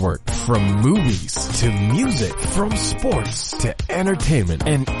Podcast Network, from movies to music, from sports to entertainment,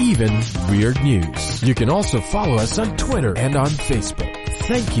 and even weird news. You can also follow us on Twitter and on Facebook.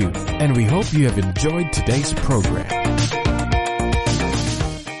 Thank you, and we hope you have enjoyed today's program.